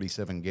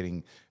 29.47,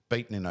 getting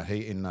beaten in a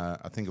heat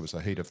I think it was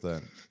a heat of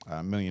the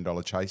 $1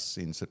 Million Chase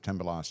in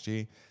September last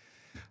year.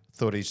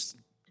 Thought his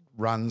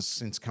runs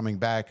since coming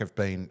back have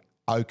been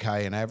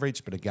okay and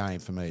average, but again,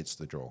 for me, it's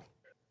the draw.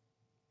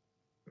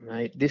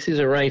 Mate, this is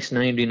a race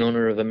named in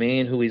honour of a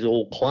man who is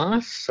all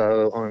class,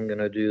 so I'm going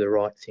to do the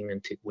right thing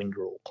and tip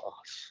Windrow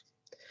Class.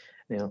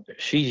 Now,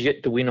 she's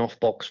yet to win off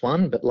box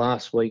 1, but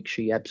last week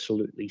she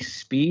absolutely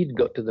speared,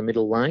 got to the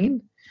middle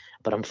lane,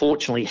 but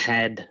unfortunately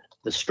had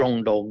the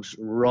strong dogs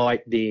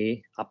right there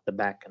up the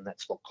back, and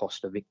that's what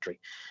cost a victory.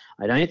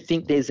 I don't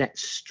think there's that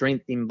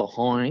strength in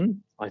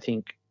behind. I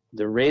think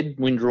the red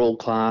Windrow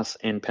Class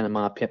and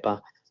Panama Pepper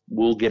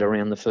will get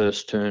around the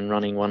first turn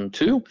running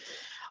 1-2.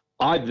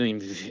 I've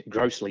been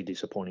grossly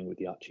disappointing with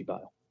the Archie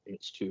Bale in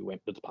its 2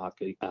 Wentworth Park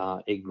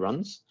egg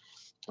runs.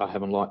 I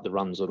haven't liked the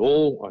runs at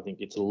all. I think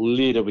it's a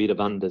little bit of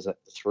unders at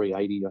the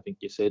 380, I think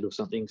you said, or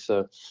something.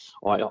 So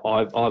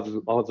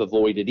I've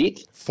avoided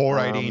it.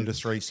 480 into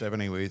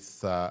 370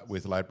 with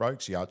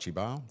Ladbrokes, the Archie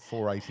Bale.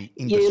 480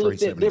 into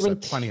 370, so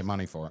plenty of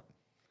money for it.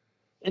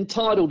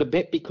 Entitled to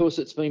bet because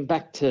it's been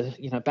back to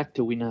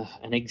win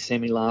an egg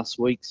semi last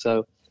week.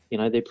 So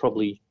they're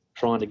probably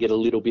trying to get a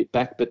little bit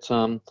back, but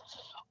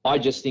I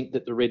just think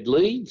that the red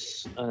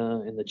leads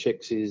and the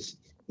checks is,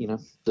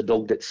 the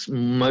dog that's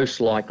most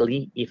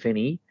likely, if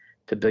any,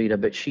 to beat her.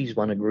 But she's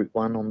won a Group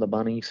 1 on the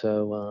bunny,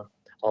 so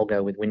I'll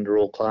go with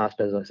Windrow Class,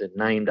 as I said,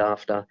 named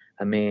after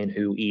a man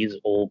who is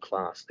all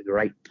class, the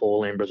great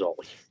Paul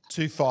Ambrosoli.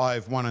 2,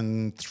 5, 1,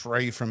 and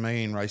 3 from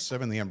me in race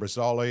 7, the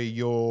Ambrosoli.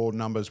 Your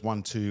numbers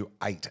 1, 2,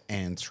 8,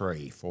 and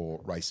 3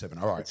 for race 7.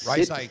 All right,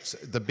 race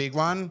 8, the big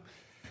one.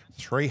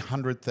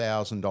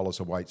 $300,000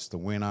 awaits the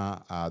winner.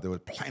 There were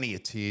plenty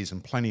of tears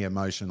and plenty of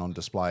emotion on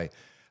display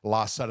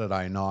last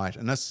Saturday night.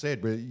 And as I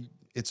said,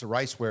 it's a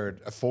race where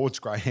it affords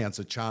greyhounds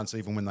a chance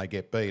even when they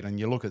get beat. And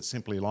you look at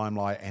Simply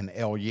Limelight and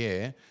El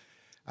Yeah,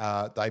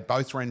 they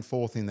both ran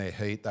 4th in their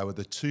heat. They were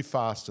the 2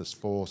 fastest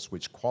force,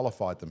 which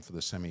qualified them for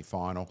the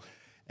semi-final,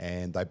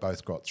 and they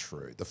both got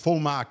through. The full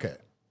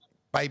market,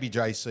 Baby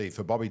JC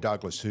for Bobby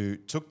Douglas, who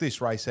took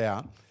this race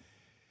out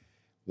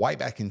way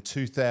back in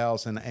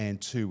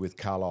 2002 with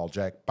Carlisle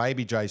Jack.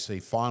 Baby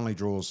JC finally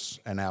draws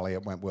an alley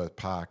at Wentworth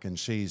Park, and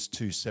she's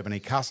 270.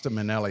 Custom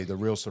Manelli, the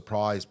real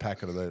surprise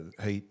packet of the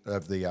heat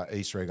of the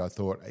Easter egg, I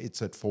thought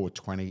it's at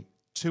 420.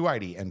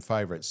 280 and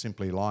favourite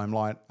Simply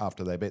Limelight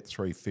after they bet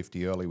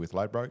 350 early with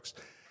Ladbrokes.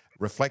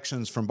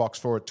 Reflections from box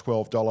 4 at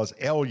 $12.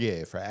 El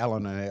Yeah for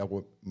Alan and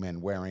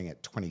Elman Waring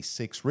at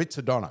 26.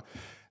 Ritzadonna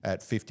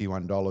at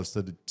 $51.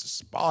 The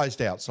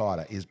despised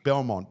outsider is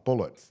Belmont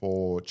Bullet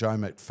for Joe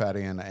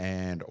McFadden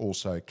and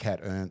also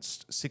Kat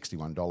Ernst,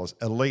 $61.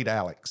 Elite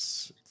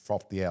Alex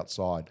off the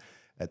outside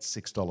at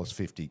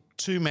 $6.50.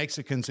 2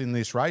 Mexicans in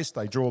this race.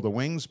 They draw the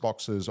wings,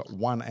 boxes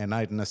 1 and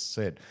 8. And as I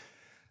said,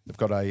 they've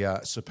got a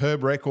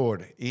superb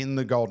record in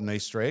the Golden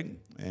Easter egg.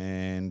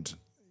 And,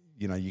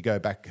 you go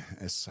back,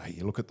 as say,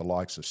 you look at the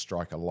likes of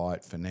Striker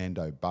Light,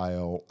 Fernando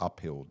Bale,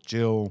 Uphill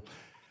Jill,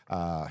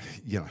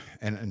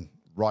 and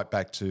right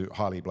back to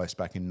Highly Blessed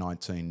back in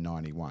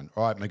 1991.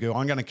 All right, Magoo,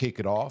 I'm going to kick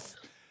it off.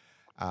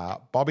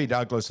 Bobby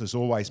Douglas has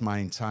always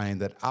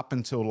maintained that up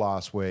until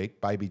last week,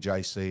 Baby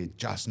JC had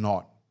just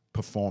not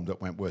performed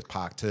at Wentworth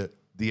Park to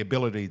the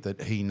ability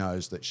that he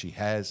knows that she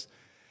has.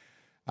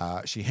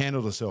 She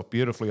handled herself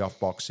beautifully off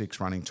box 6,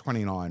 running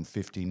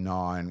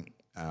 29.59,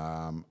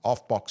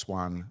 off box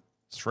 1,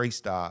 3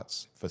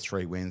 starts for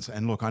 3 wins.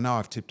 And look, I know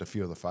I've tipped a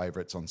few of the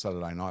favourites on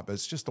Saturday night, but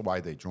it's just the way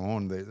they're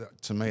drawn.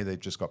 To me, they've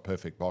just got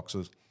perfect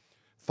boxes.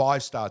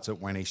 5 starts at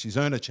Wenny. She's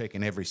earned a check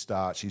in every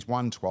start. She's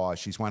won twice.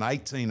 She's won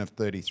 18 of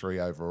 33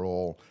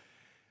 overall.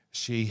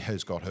 She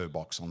has got her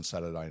box on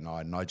Saturday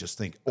night, and I just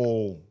think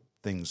all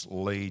things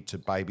lead to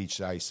Baby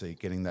JC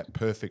getting that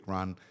perfect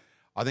run.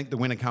 I think the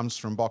winner comes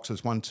from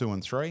boxes 1, 2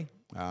 and 3.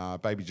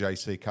 Baby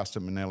JC,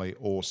 Custom Manelli,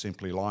 or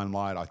Simply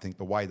Limelight. I think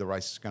the way the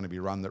race is going to be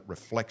run, that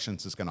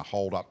Reflections is going to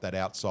hold up that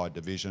outside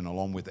division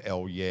along with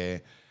El Yeah.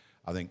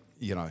 I think,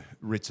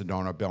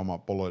 Ritzadonna,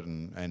 Belmont Bullet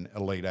and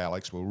Elite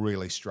Alex will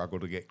really struggle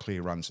to get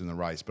clear runs in the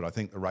race. But I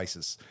think the race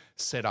is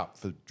set up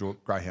for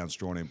greyhounds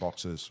drawn in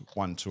boxes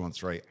 1, 2 and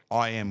 3.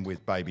 I am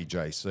with Baby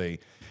JC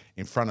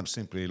in front of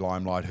Simply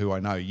Limelight, who I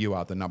know you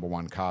are the number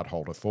 1 card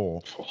holder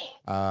for.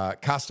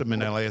 Custom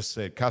Manelli, as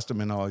said, Custom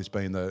Manelli's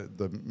been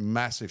the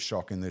massive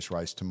shock in this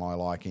race to my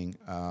liking.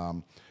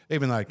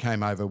 Even though it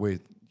came over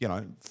with,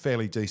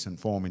 fairly decent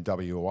form in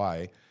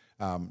WA,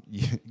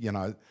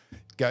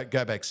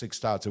 go back 6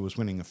 starts, it was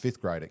winning a 5th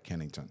grade at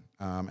Kennington.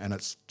 And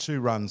it's 2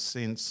 runs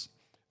since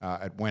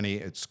at Wenny.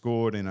 It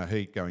scored in a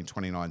heat going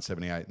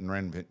 29.78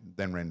 and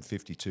then ran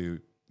 52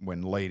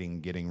 when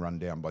leading, getting run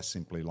down by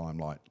Simply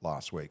Limelight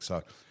last week.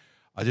 So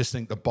I just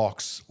think the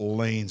box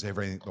leans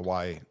everything the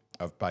way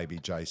of Baby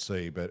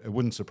JC, but it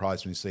wouldn't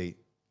surprise me to see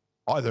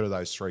either of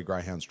those 3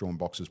 greyhounds drawn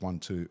boxes 1,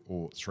 2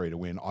 or 3 to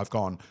win. I've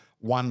gone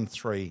 1,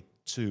 3,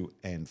 2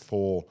 and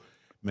 4.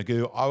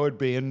 Magoo,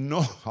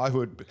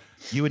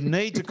 you would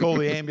need to call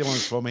the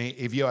ambulance for me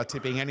if you are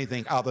tipping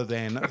anything other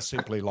than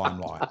Simply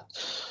Limelight.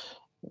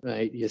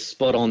 Mate, you're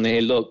spot on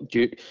there. Look,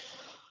 Duke,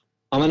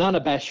 I'm an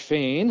unabashed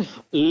fan.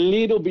 A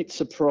little bit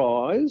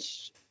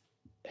surprised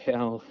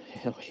how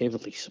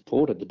heavily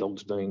supported the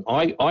dog's been.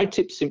 I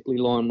tipped Simply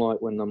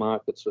Limelight when the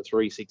markets were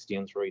 $3.60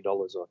 and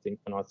 $3, I think,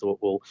 and I thought,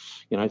 well,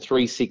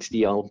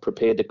 $3.60, I'm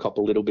prepared to cop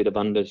a little bit of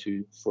under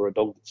for a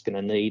dog that's going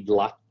to need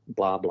luck,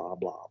 blah, blah,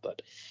 blah.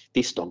 But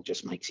this dog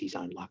just makes his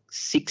own luck.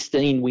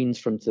 16 wins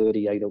from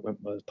 38 at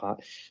Wentworth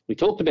Park. We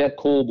talked about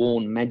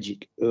Corborn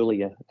Magic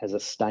earlier as a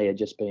stayer,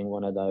 just being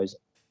one of those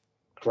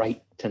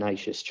great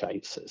tenacious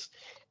chasers.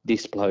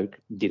 This bloke,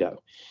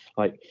 ditto.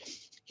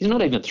 He's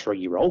not even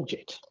 3-year-old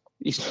yet.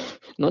 He's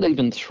not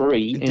even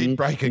 3. He did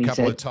break a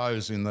couple of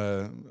toes in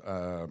the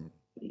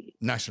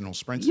National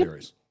Sprint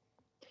Series.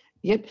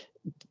 Yep.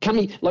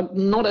 And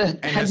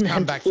has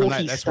come back from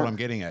that. That's what I'm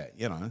getting at,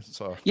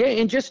 So yeah,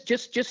 and just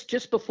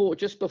before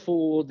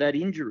that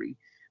injury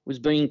was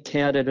being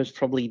touted as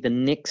probably the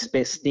next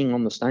best thing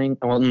on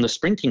the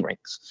sprinting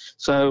ranks.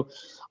 So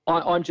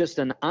I'm just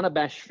an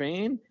unabashed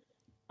fan.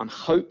 I'm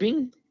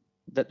hoping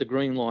that the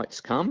green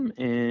lights come,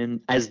 and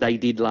as they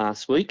did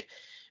last week.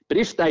 But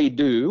if they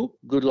do,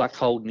 good luck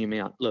holding him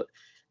out. Look,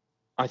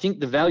 I think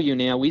the value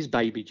now is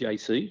Baby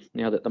JC,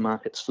 now that the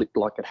market's flipped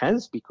like it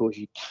has, because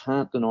you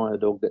can't deny a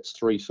dog that's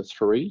 3 for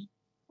 3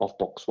 off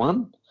box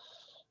 1.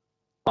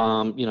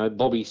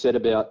 Bobby said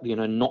about,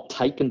 not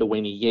taken to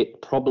Wenny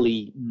yet,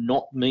 probably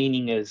not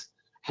meaning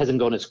hasn't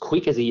gone as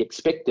quick as he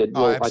expected.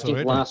 Well, absolutely. I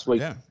think last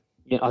week,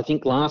 I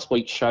think last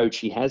week showed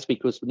she has,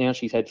 because now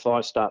she's had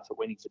 5 starts at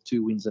Wenny for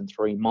 2 wins and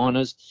 3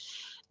 minors.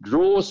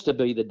 Draws to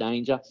be the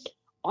danger.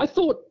 I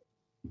thought,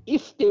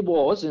 if there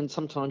was, and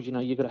sometimes,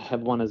 you've got to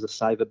have one as a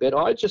saver bet,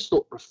 I just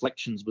thought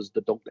Reflections was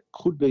the dog that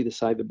could be the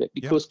saver bet,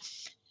 because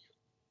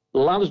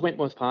Loves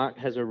Wentworth Park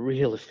has a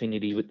real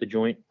affinity with the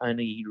joint.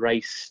 Only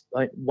race,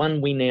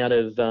 1 win out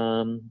of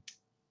her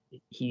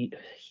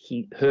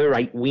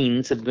 8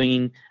 wins have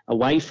been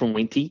away from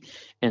Wenty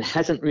and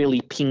hasn't really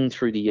pinged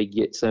through the egg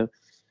yet. So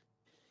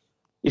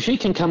if she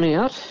can come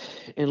out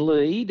and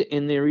lead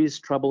and there is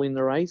trouble in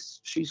the race,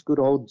 she's good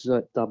odds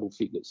at double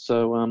figures.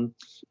 So,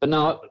 but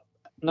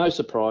no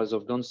surprise,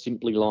 I've gone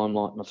Simply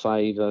Limelight my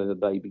favour over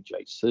Baby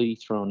JC,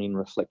 thrown in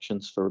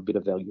Reflections for a bit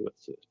of value at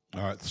 3rd.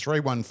 All right, 3,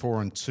 1,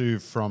 4 and 2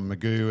 from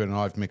Magoo, and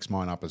I've mixed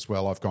mine up as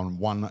well. I've gone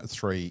 1,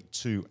 3,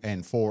 2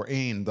 and 4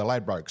 in the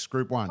Ladbrokes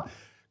Group 1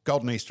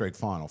 Golden Easter Egg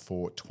Final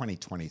for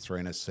 2023.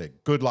 And as said,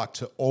 good luck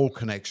to all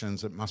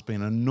connections. It must be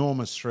an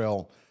enormous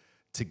thrill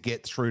to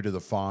get through to the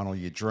final.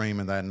 You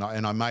dream of that.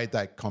 And I made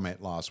that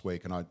comment last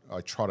week, and I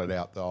trotted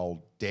out the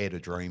old dare to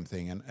dream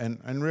thing.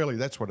 And really,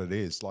 that's what it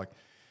is. Like,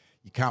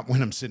 you can't win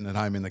them sitting at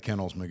home in the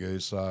kennels,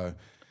 Magoo. So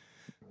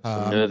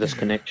nervous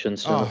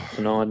connections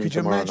tonight. Could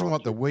you imagine night.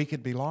 what the week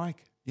would be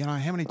like?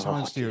 How many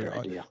times do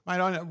you...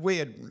 Mate, we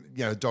had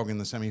a dog in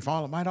the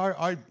semi-final. Mate,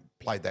 I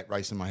played that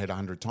race in my head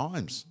 100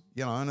 times,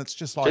 and it's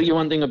just like... Tell you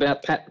one thing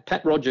about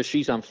Pat Rogers,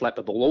 she's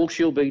unflappable. All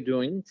she'll be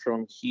doing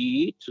from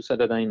here to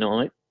Saturday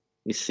night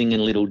is singing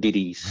little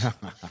ditties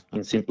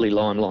in Simply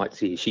Limelights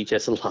here. She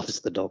just loves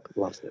the dog,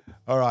 loves it.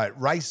 All right,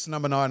 race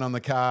number 9 on the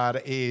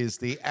card is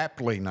the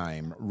aptly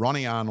named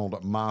Ronnie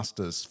Arnold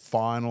Masters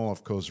Final.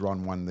 Of course,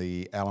 Ron won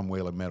the Alan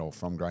Wheeler Medal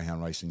from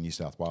Greyhound Racing New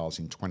South Wales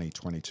in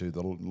 2022,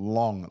 the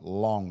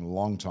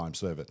long time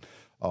servant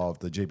of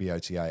the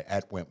GBOTA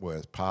at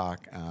Wentworth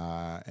Park.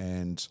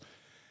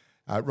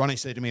 Ronnie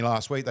said to me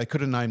last week, they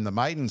could have named the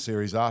maiden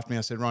series after me.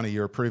 I said, Ronnie,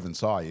 you're a proven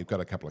sire. You've got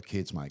a couple of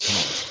kids, mate. Come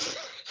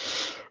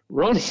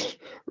on.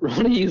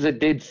 Ronnie is a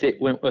dead set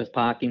Wentworth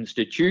Park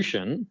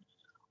institution.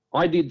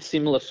 I did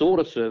similar sort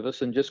of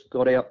service and just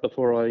got out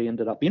before I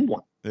ended up in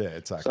one. Yeah,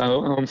 exactly.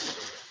 So,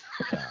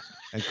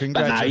 and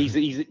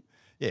congratulations.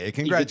 No,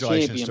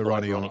 congratulations to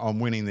Ronnie on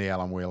winning the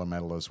Alan Wheeler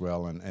Medal as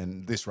well.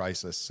 And this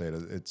race, as I said,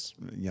 it's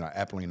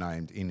aptly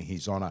named in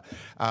his honour.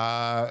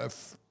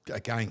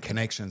 Again,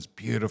 connections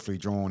beautifully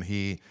drawn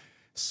here.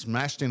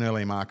 Smashed in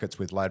early markets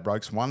with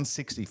Ladbrokes,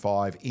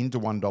 165 into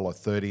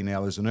 $1.30.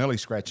 Now, there's an early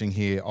scratching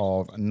here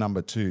of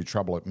number 2,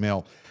 Trouble at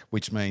Mill,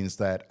 which means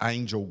that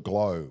Angel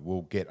Glow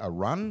will get a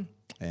run.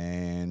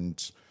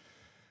 And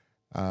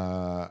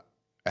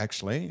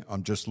actually,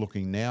 I'm just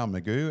looking now,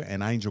 Magoo,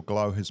 and Angel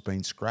Glow has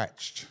been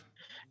scratched.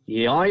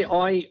 Yeah,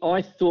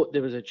 I thought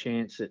there was a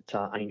chance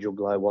that Angel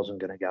Glow wasn't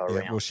going to go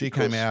around. Well, she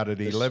came out at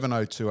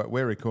 11:02.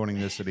 We're recording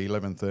this at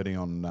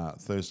 11:30 on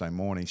Thursday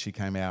morning. She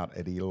came out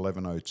at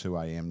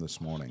 11:02 a.m.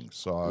 this morning.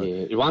 So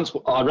yeah,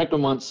 I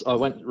reckon once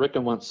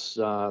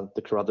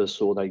the Carruthers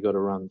saw they got a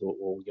run, thought,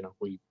 well,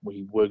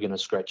 we were going to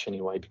scratch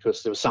anyway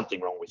because there was something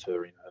wrong with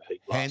her in her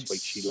heat last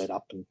week. She let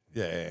up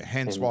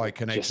hence why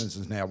Connections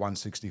is now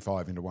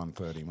 165 into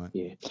 130, mate.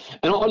 Yeah,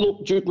 and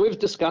look, Jude, we've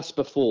discussed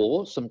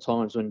before.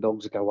 Sometimes when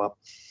dogs go up,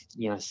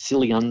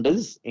 silly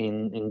unders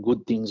and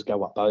good things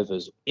go up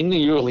overs. In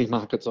the early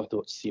markets, I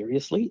thought,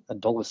 seriously,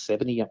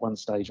 $1.70 at one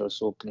stage I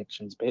saw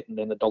Connections bet, and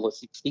then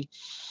 $1.60.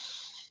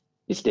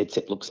 This dead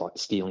set looks like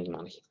stealing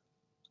money.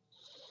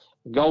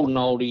 Golden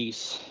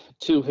Oldies,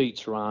 2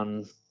 heats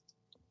run,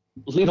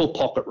 little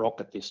pocket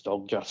rocket, this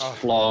dog just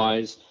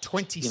flies.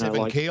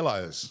 27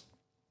 kilos.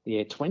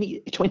 Yeah,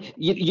 20.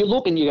 You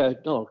look and you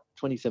go,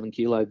 27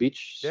 kilo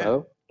bitch. Yeah.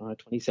 So,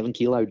 27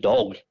 kilo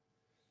dog.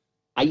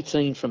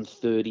 18 from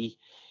 30.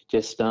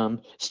 Just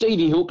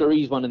Stevie Hooker,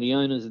 he's one of the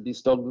owners of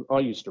this dog. I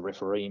used to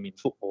referee him in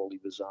football. He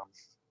was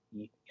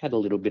he had a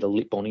little bit of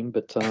lip on him,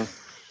 but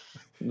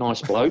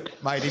nice bloke.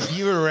 Mate, if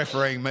you were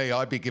refereeing me,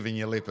 I'd be giving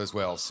you lip as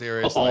well.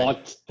 Seriously.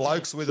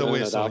 Blokes with a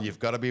whistle, you've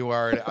got to be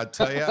worried. I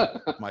tell you,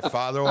 my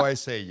father always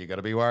said, you've got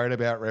to be worried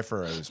about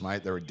referees,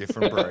 mate. They're a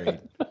different breed.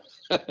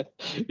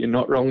 You're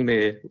not wrong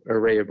there, a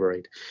rare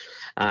breed.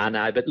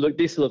 No, but look,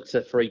 this looks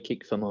a free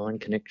kick for mine,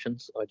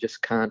 Connections. I just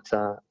can't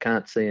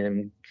see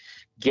him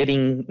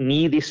getting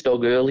near this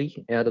dog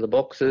early out of the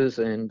boxes,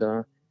 and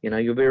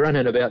you'll be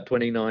running about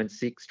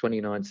 29.6,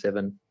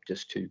 29.7,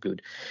 just too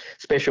good.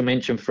 Special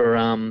mention for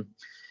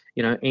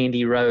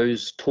Andy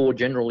Rose, Tour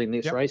General in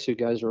this race, who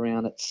goes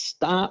around at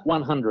start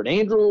 100.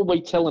 Andrew will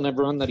be telling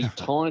everyone that he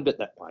timed it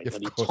that way,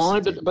 that he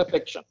timed it to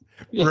perfection.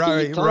 He's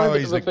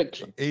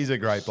a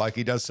great bloke.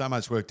 He does so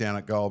much work down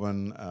at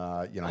Goulburn.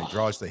 He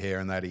dries the hair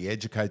and that. He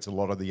educates a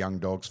lot of the young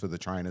dogs for the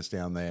trainers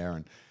down there,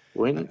 and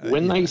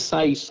when they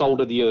say soul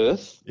to the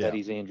earth, that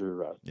is Andrew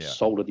Rowe. Yeah.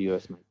 Soul to the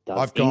earth, mate.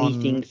 Does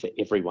anything for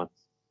everyone.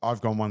 I've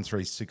gone 1,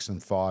 3, 6,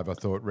 and 5. I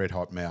thought Red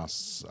Hot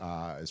Mouse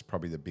is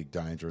probably the big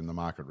danger, and the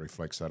market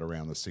reflects that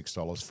around the $6,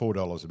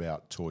 $4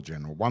 about Tour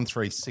General. 1,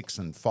 3, 6,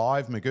 and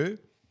 5, Magoo.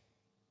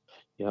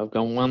 Yeah, I've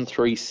gone 1,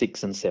 3,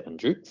 6, and 7,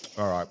 Drew.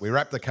 All right, we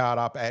wrap the card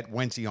up at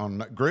Wenty on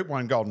Group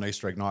 1 Golden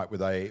Easter Egg Night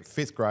with a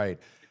 5th grade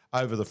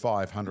over the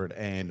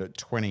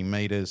 520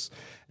 metres.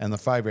 And the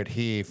favourite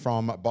here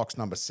from box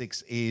number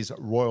 6 is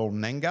Royal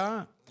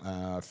Nenga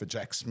for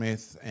Jack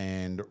Smith.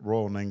 And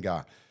Royal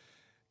Nenga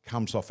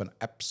comes off an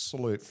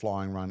absolute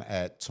flying run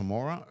at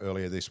Temora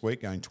earlier this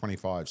week, going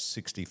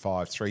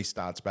 25.65. 3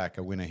 starts back,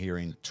 a winner here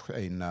in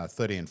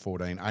 30 and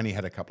 14. Only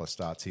had a couple of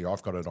starts here.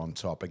 I've got it on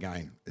top.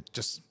 Again, I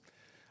just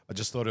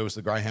thought it was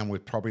the greyhound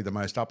with probably the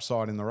most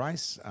upside in the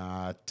race.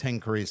 10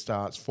 career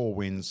starts, 4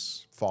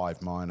 wins,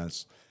 5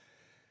 minors.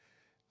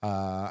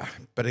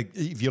 But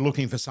if you're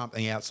looking for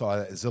something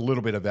outside, there's a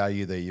little bit of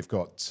value there. You've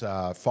got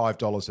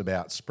 $5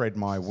 about Spread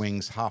My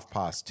Wings, Half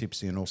Past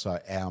Tipsy, and also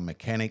Our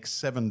Mechanics.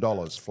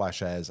 $7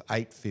 Flash As,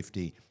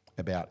 $8.50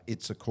 about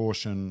It's a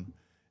Caution,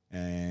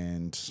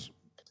 and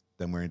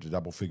then we're into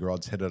double figure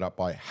odds headed up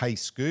by Hey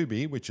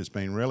Scooby, which has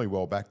been really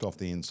well backed off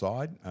the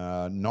inside.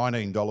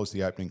 $19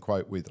 the opening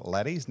quote with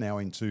Laddies, now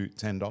into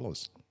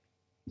 $10.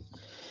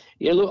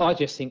 Yeah, look, I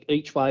just think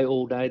each way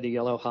all day, the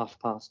yellow Half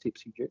Past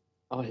Tipsy.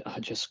 I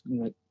just,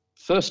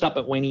 first up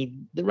at Wenny,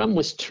 the run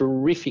was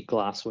terrific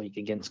last week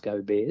against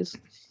Go Bears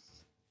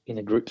in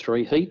a Group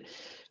 3 heat.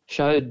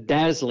 Showed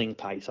dazzling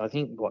pace. I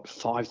think,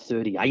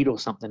 5:38 or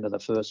something to the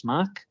first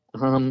mark.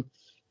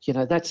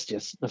 That's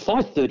just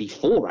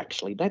 5:34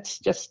 actually. That's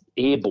just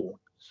airborne.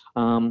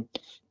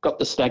 Got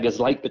the staggers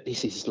late, but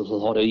this is a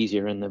lot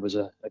easier. And there was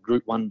a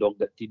Group 1 dog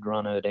that did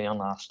run her down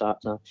last start.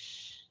 So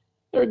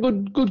they're a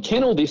good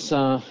kennel, this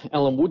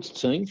Alan Woods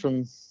team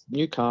from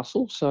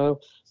Newcastle. So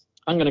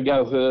I'm going to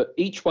go her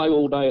each way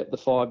all day at the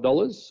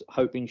 $5,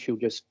 hoping she'll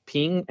just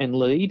ping and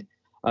lead.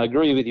 I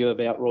agree with you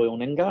about Royal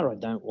Nengar. I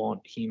don't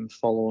want him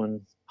following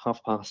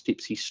half past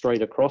Tipsy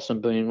straight across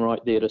and being right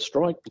there to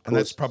strike. And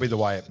that's probably the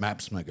way it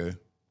maps, Magoo.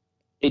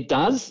 It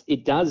does,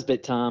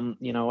 but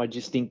I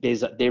just think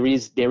there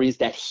is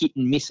that hit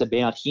and miss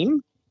about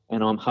him,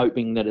 and I'm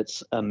hoping that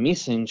it's a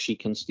miss and she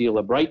can steal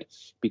a break,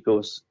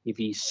 because if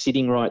he's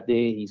sitting right there,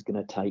 he's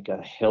going to take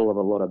a hell of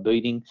a lot of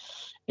beating.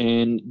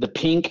 And the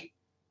Pink,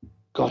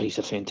 God, he's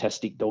a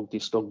fantastic dog,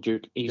 this dog,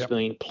 Duke. He's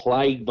been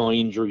plagued by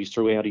injuries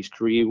throughout his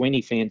career.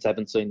 When fans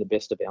haven't seen the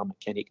best of our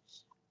mechanic,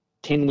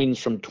 10 wins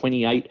from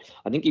 28.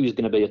 I think he was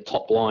going to be a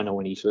top liner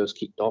when he first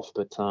kicked off,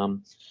 but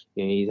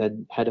he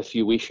had a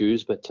few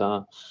issues. But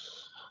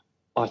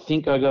I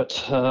think I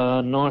got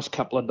a nice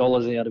couple of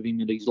dollars out of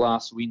him at his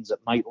last wins at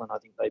Maitland. I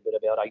think they bet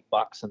about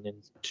 $8 and then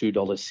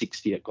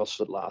 $2.60 at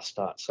Gosford last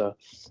start. So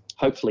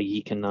hopefully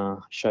he can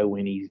show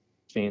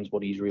fans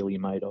what he's really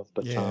made of.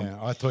 But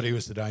I thought he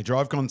was the danger.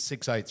 I've gone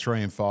 6, 8,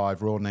 3 and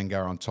 5. Royal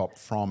Nengar on top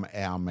from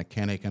our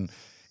mechanic, and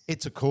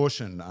it's a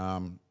caution.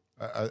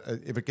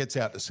 If it gets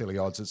out to silly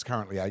odds, it's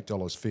currently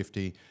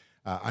 $8.50.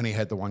 Only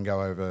had the one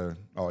go over.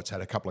 Oh, it's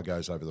had a couple of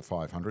goes over the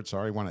 500.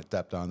 Sorry, one at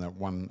Dapto and that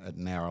one at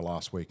Nara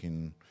last week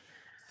in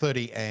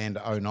 30 and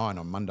 09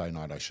 on Monday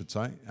night, I should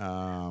say.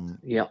 I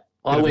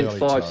went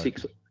 5,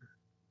 6.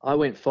 I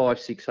went 5,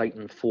 6, 8,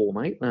 and 4,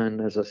 mate.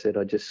 And as I said,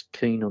 I just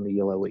keen on the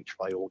yellow each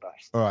way all day.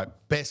 All right.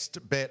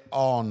 Best bet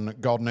on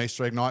Golden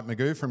Easter Egg Night,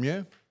 Magoo, from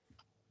you?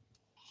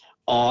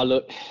 Oh,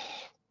 look,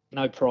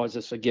 no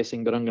prizes for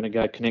guessing, but I'm going to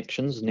go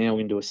connections now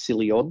into a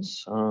silly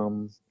odds.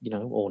 Or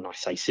not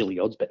say silly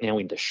odds, but now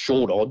into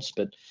short odds.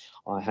 But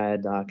I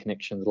had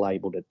connections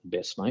labelled at the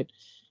best, mate.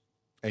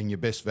 And your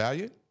best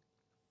value?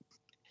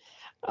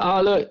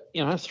 Look,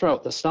 throw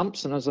at the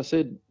stumps. And as I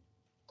said,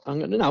 I'm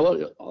going to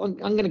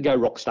go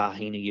Rockstar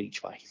Heaney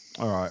each way.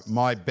 All right.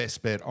 My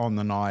best bet on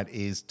the night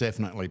is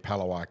definitely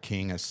Palawa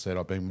King. As I said,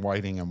 I've been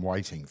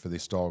waiting for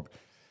this dog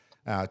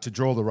to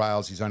draw the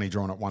rails. He's only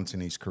drawn it once in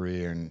his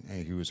career, and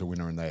he was a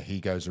winner in there. He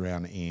goes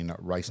around in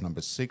race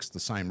number 6, the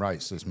same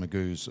race as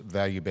Magoo's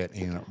value bet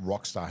in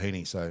Rockstar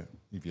Heaney. So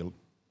if you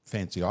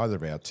fancy either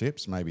of our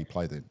tips, maybe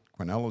play the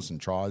Quinellas and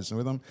tries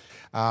with them.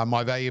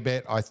 My value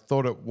bet, I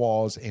thought it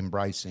was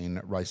Embrace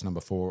in race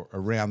number 4,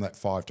 around that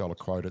 $5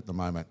 quote at the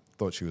moment.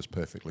 Thought she was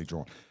perfectly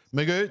drawn.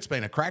 Magoo, it's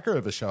been a cracker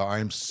of a show. I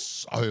am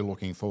so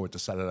looking forward to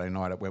Saturday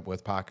night at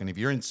Wentworth Park. And if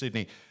you're in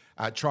Sydney,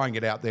 try and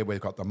get out there.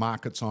 We've got the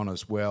markets on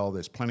as well.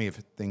 There's plenty of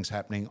things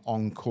happening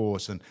on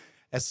course. And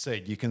as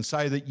said, you can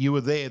say that you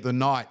were there the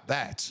night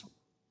that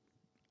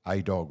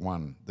A-Dog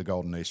won the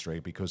Golden Easter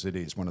Egg, because it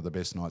is one of the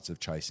best nights of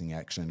chasing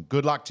action.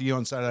 Good luck to you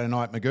on Saturday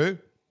night, Magoo.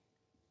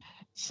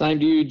 Same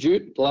to you,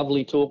 Jude.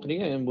 Lovely talking to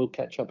you, and we'll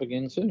catch up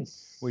again soon.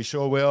 We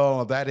sure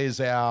will. That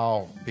is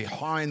our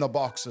Behind the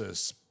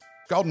Boxes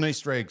Golden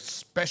Easter Egg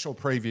special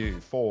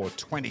preview for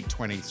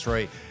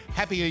 2023.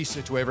 Happy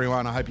Easter to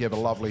everyone. I hope you have a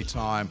lovely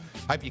time.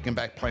 Hope you can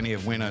back plenty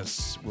of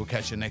winners. We'll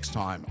catch you next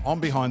time on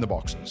Behind the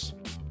Boxes.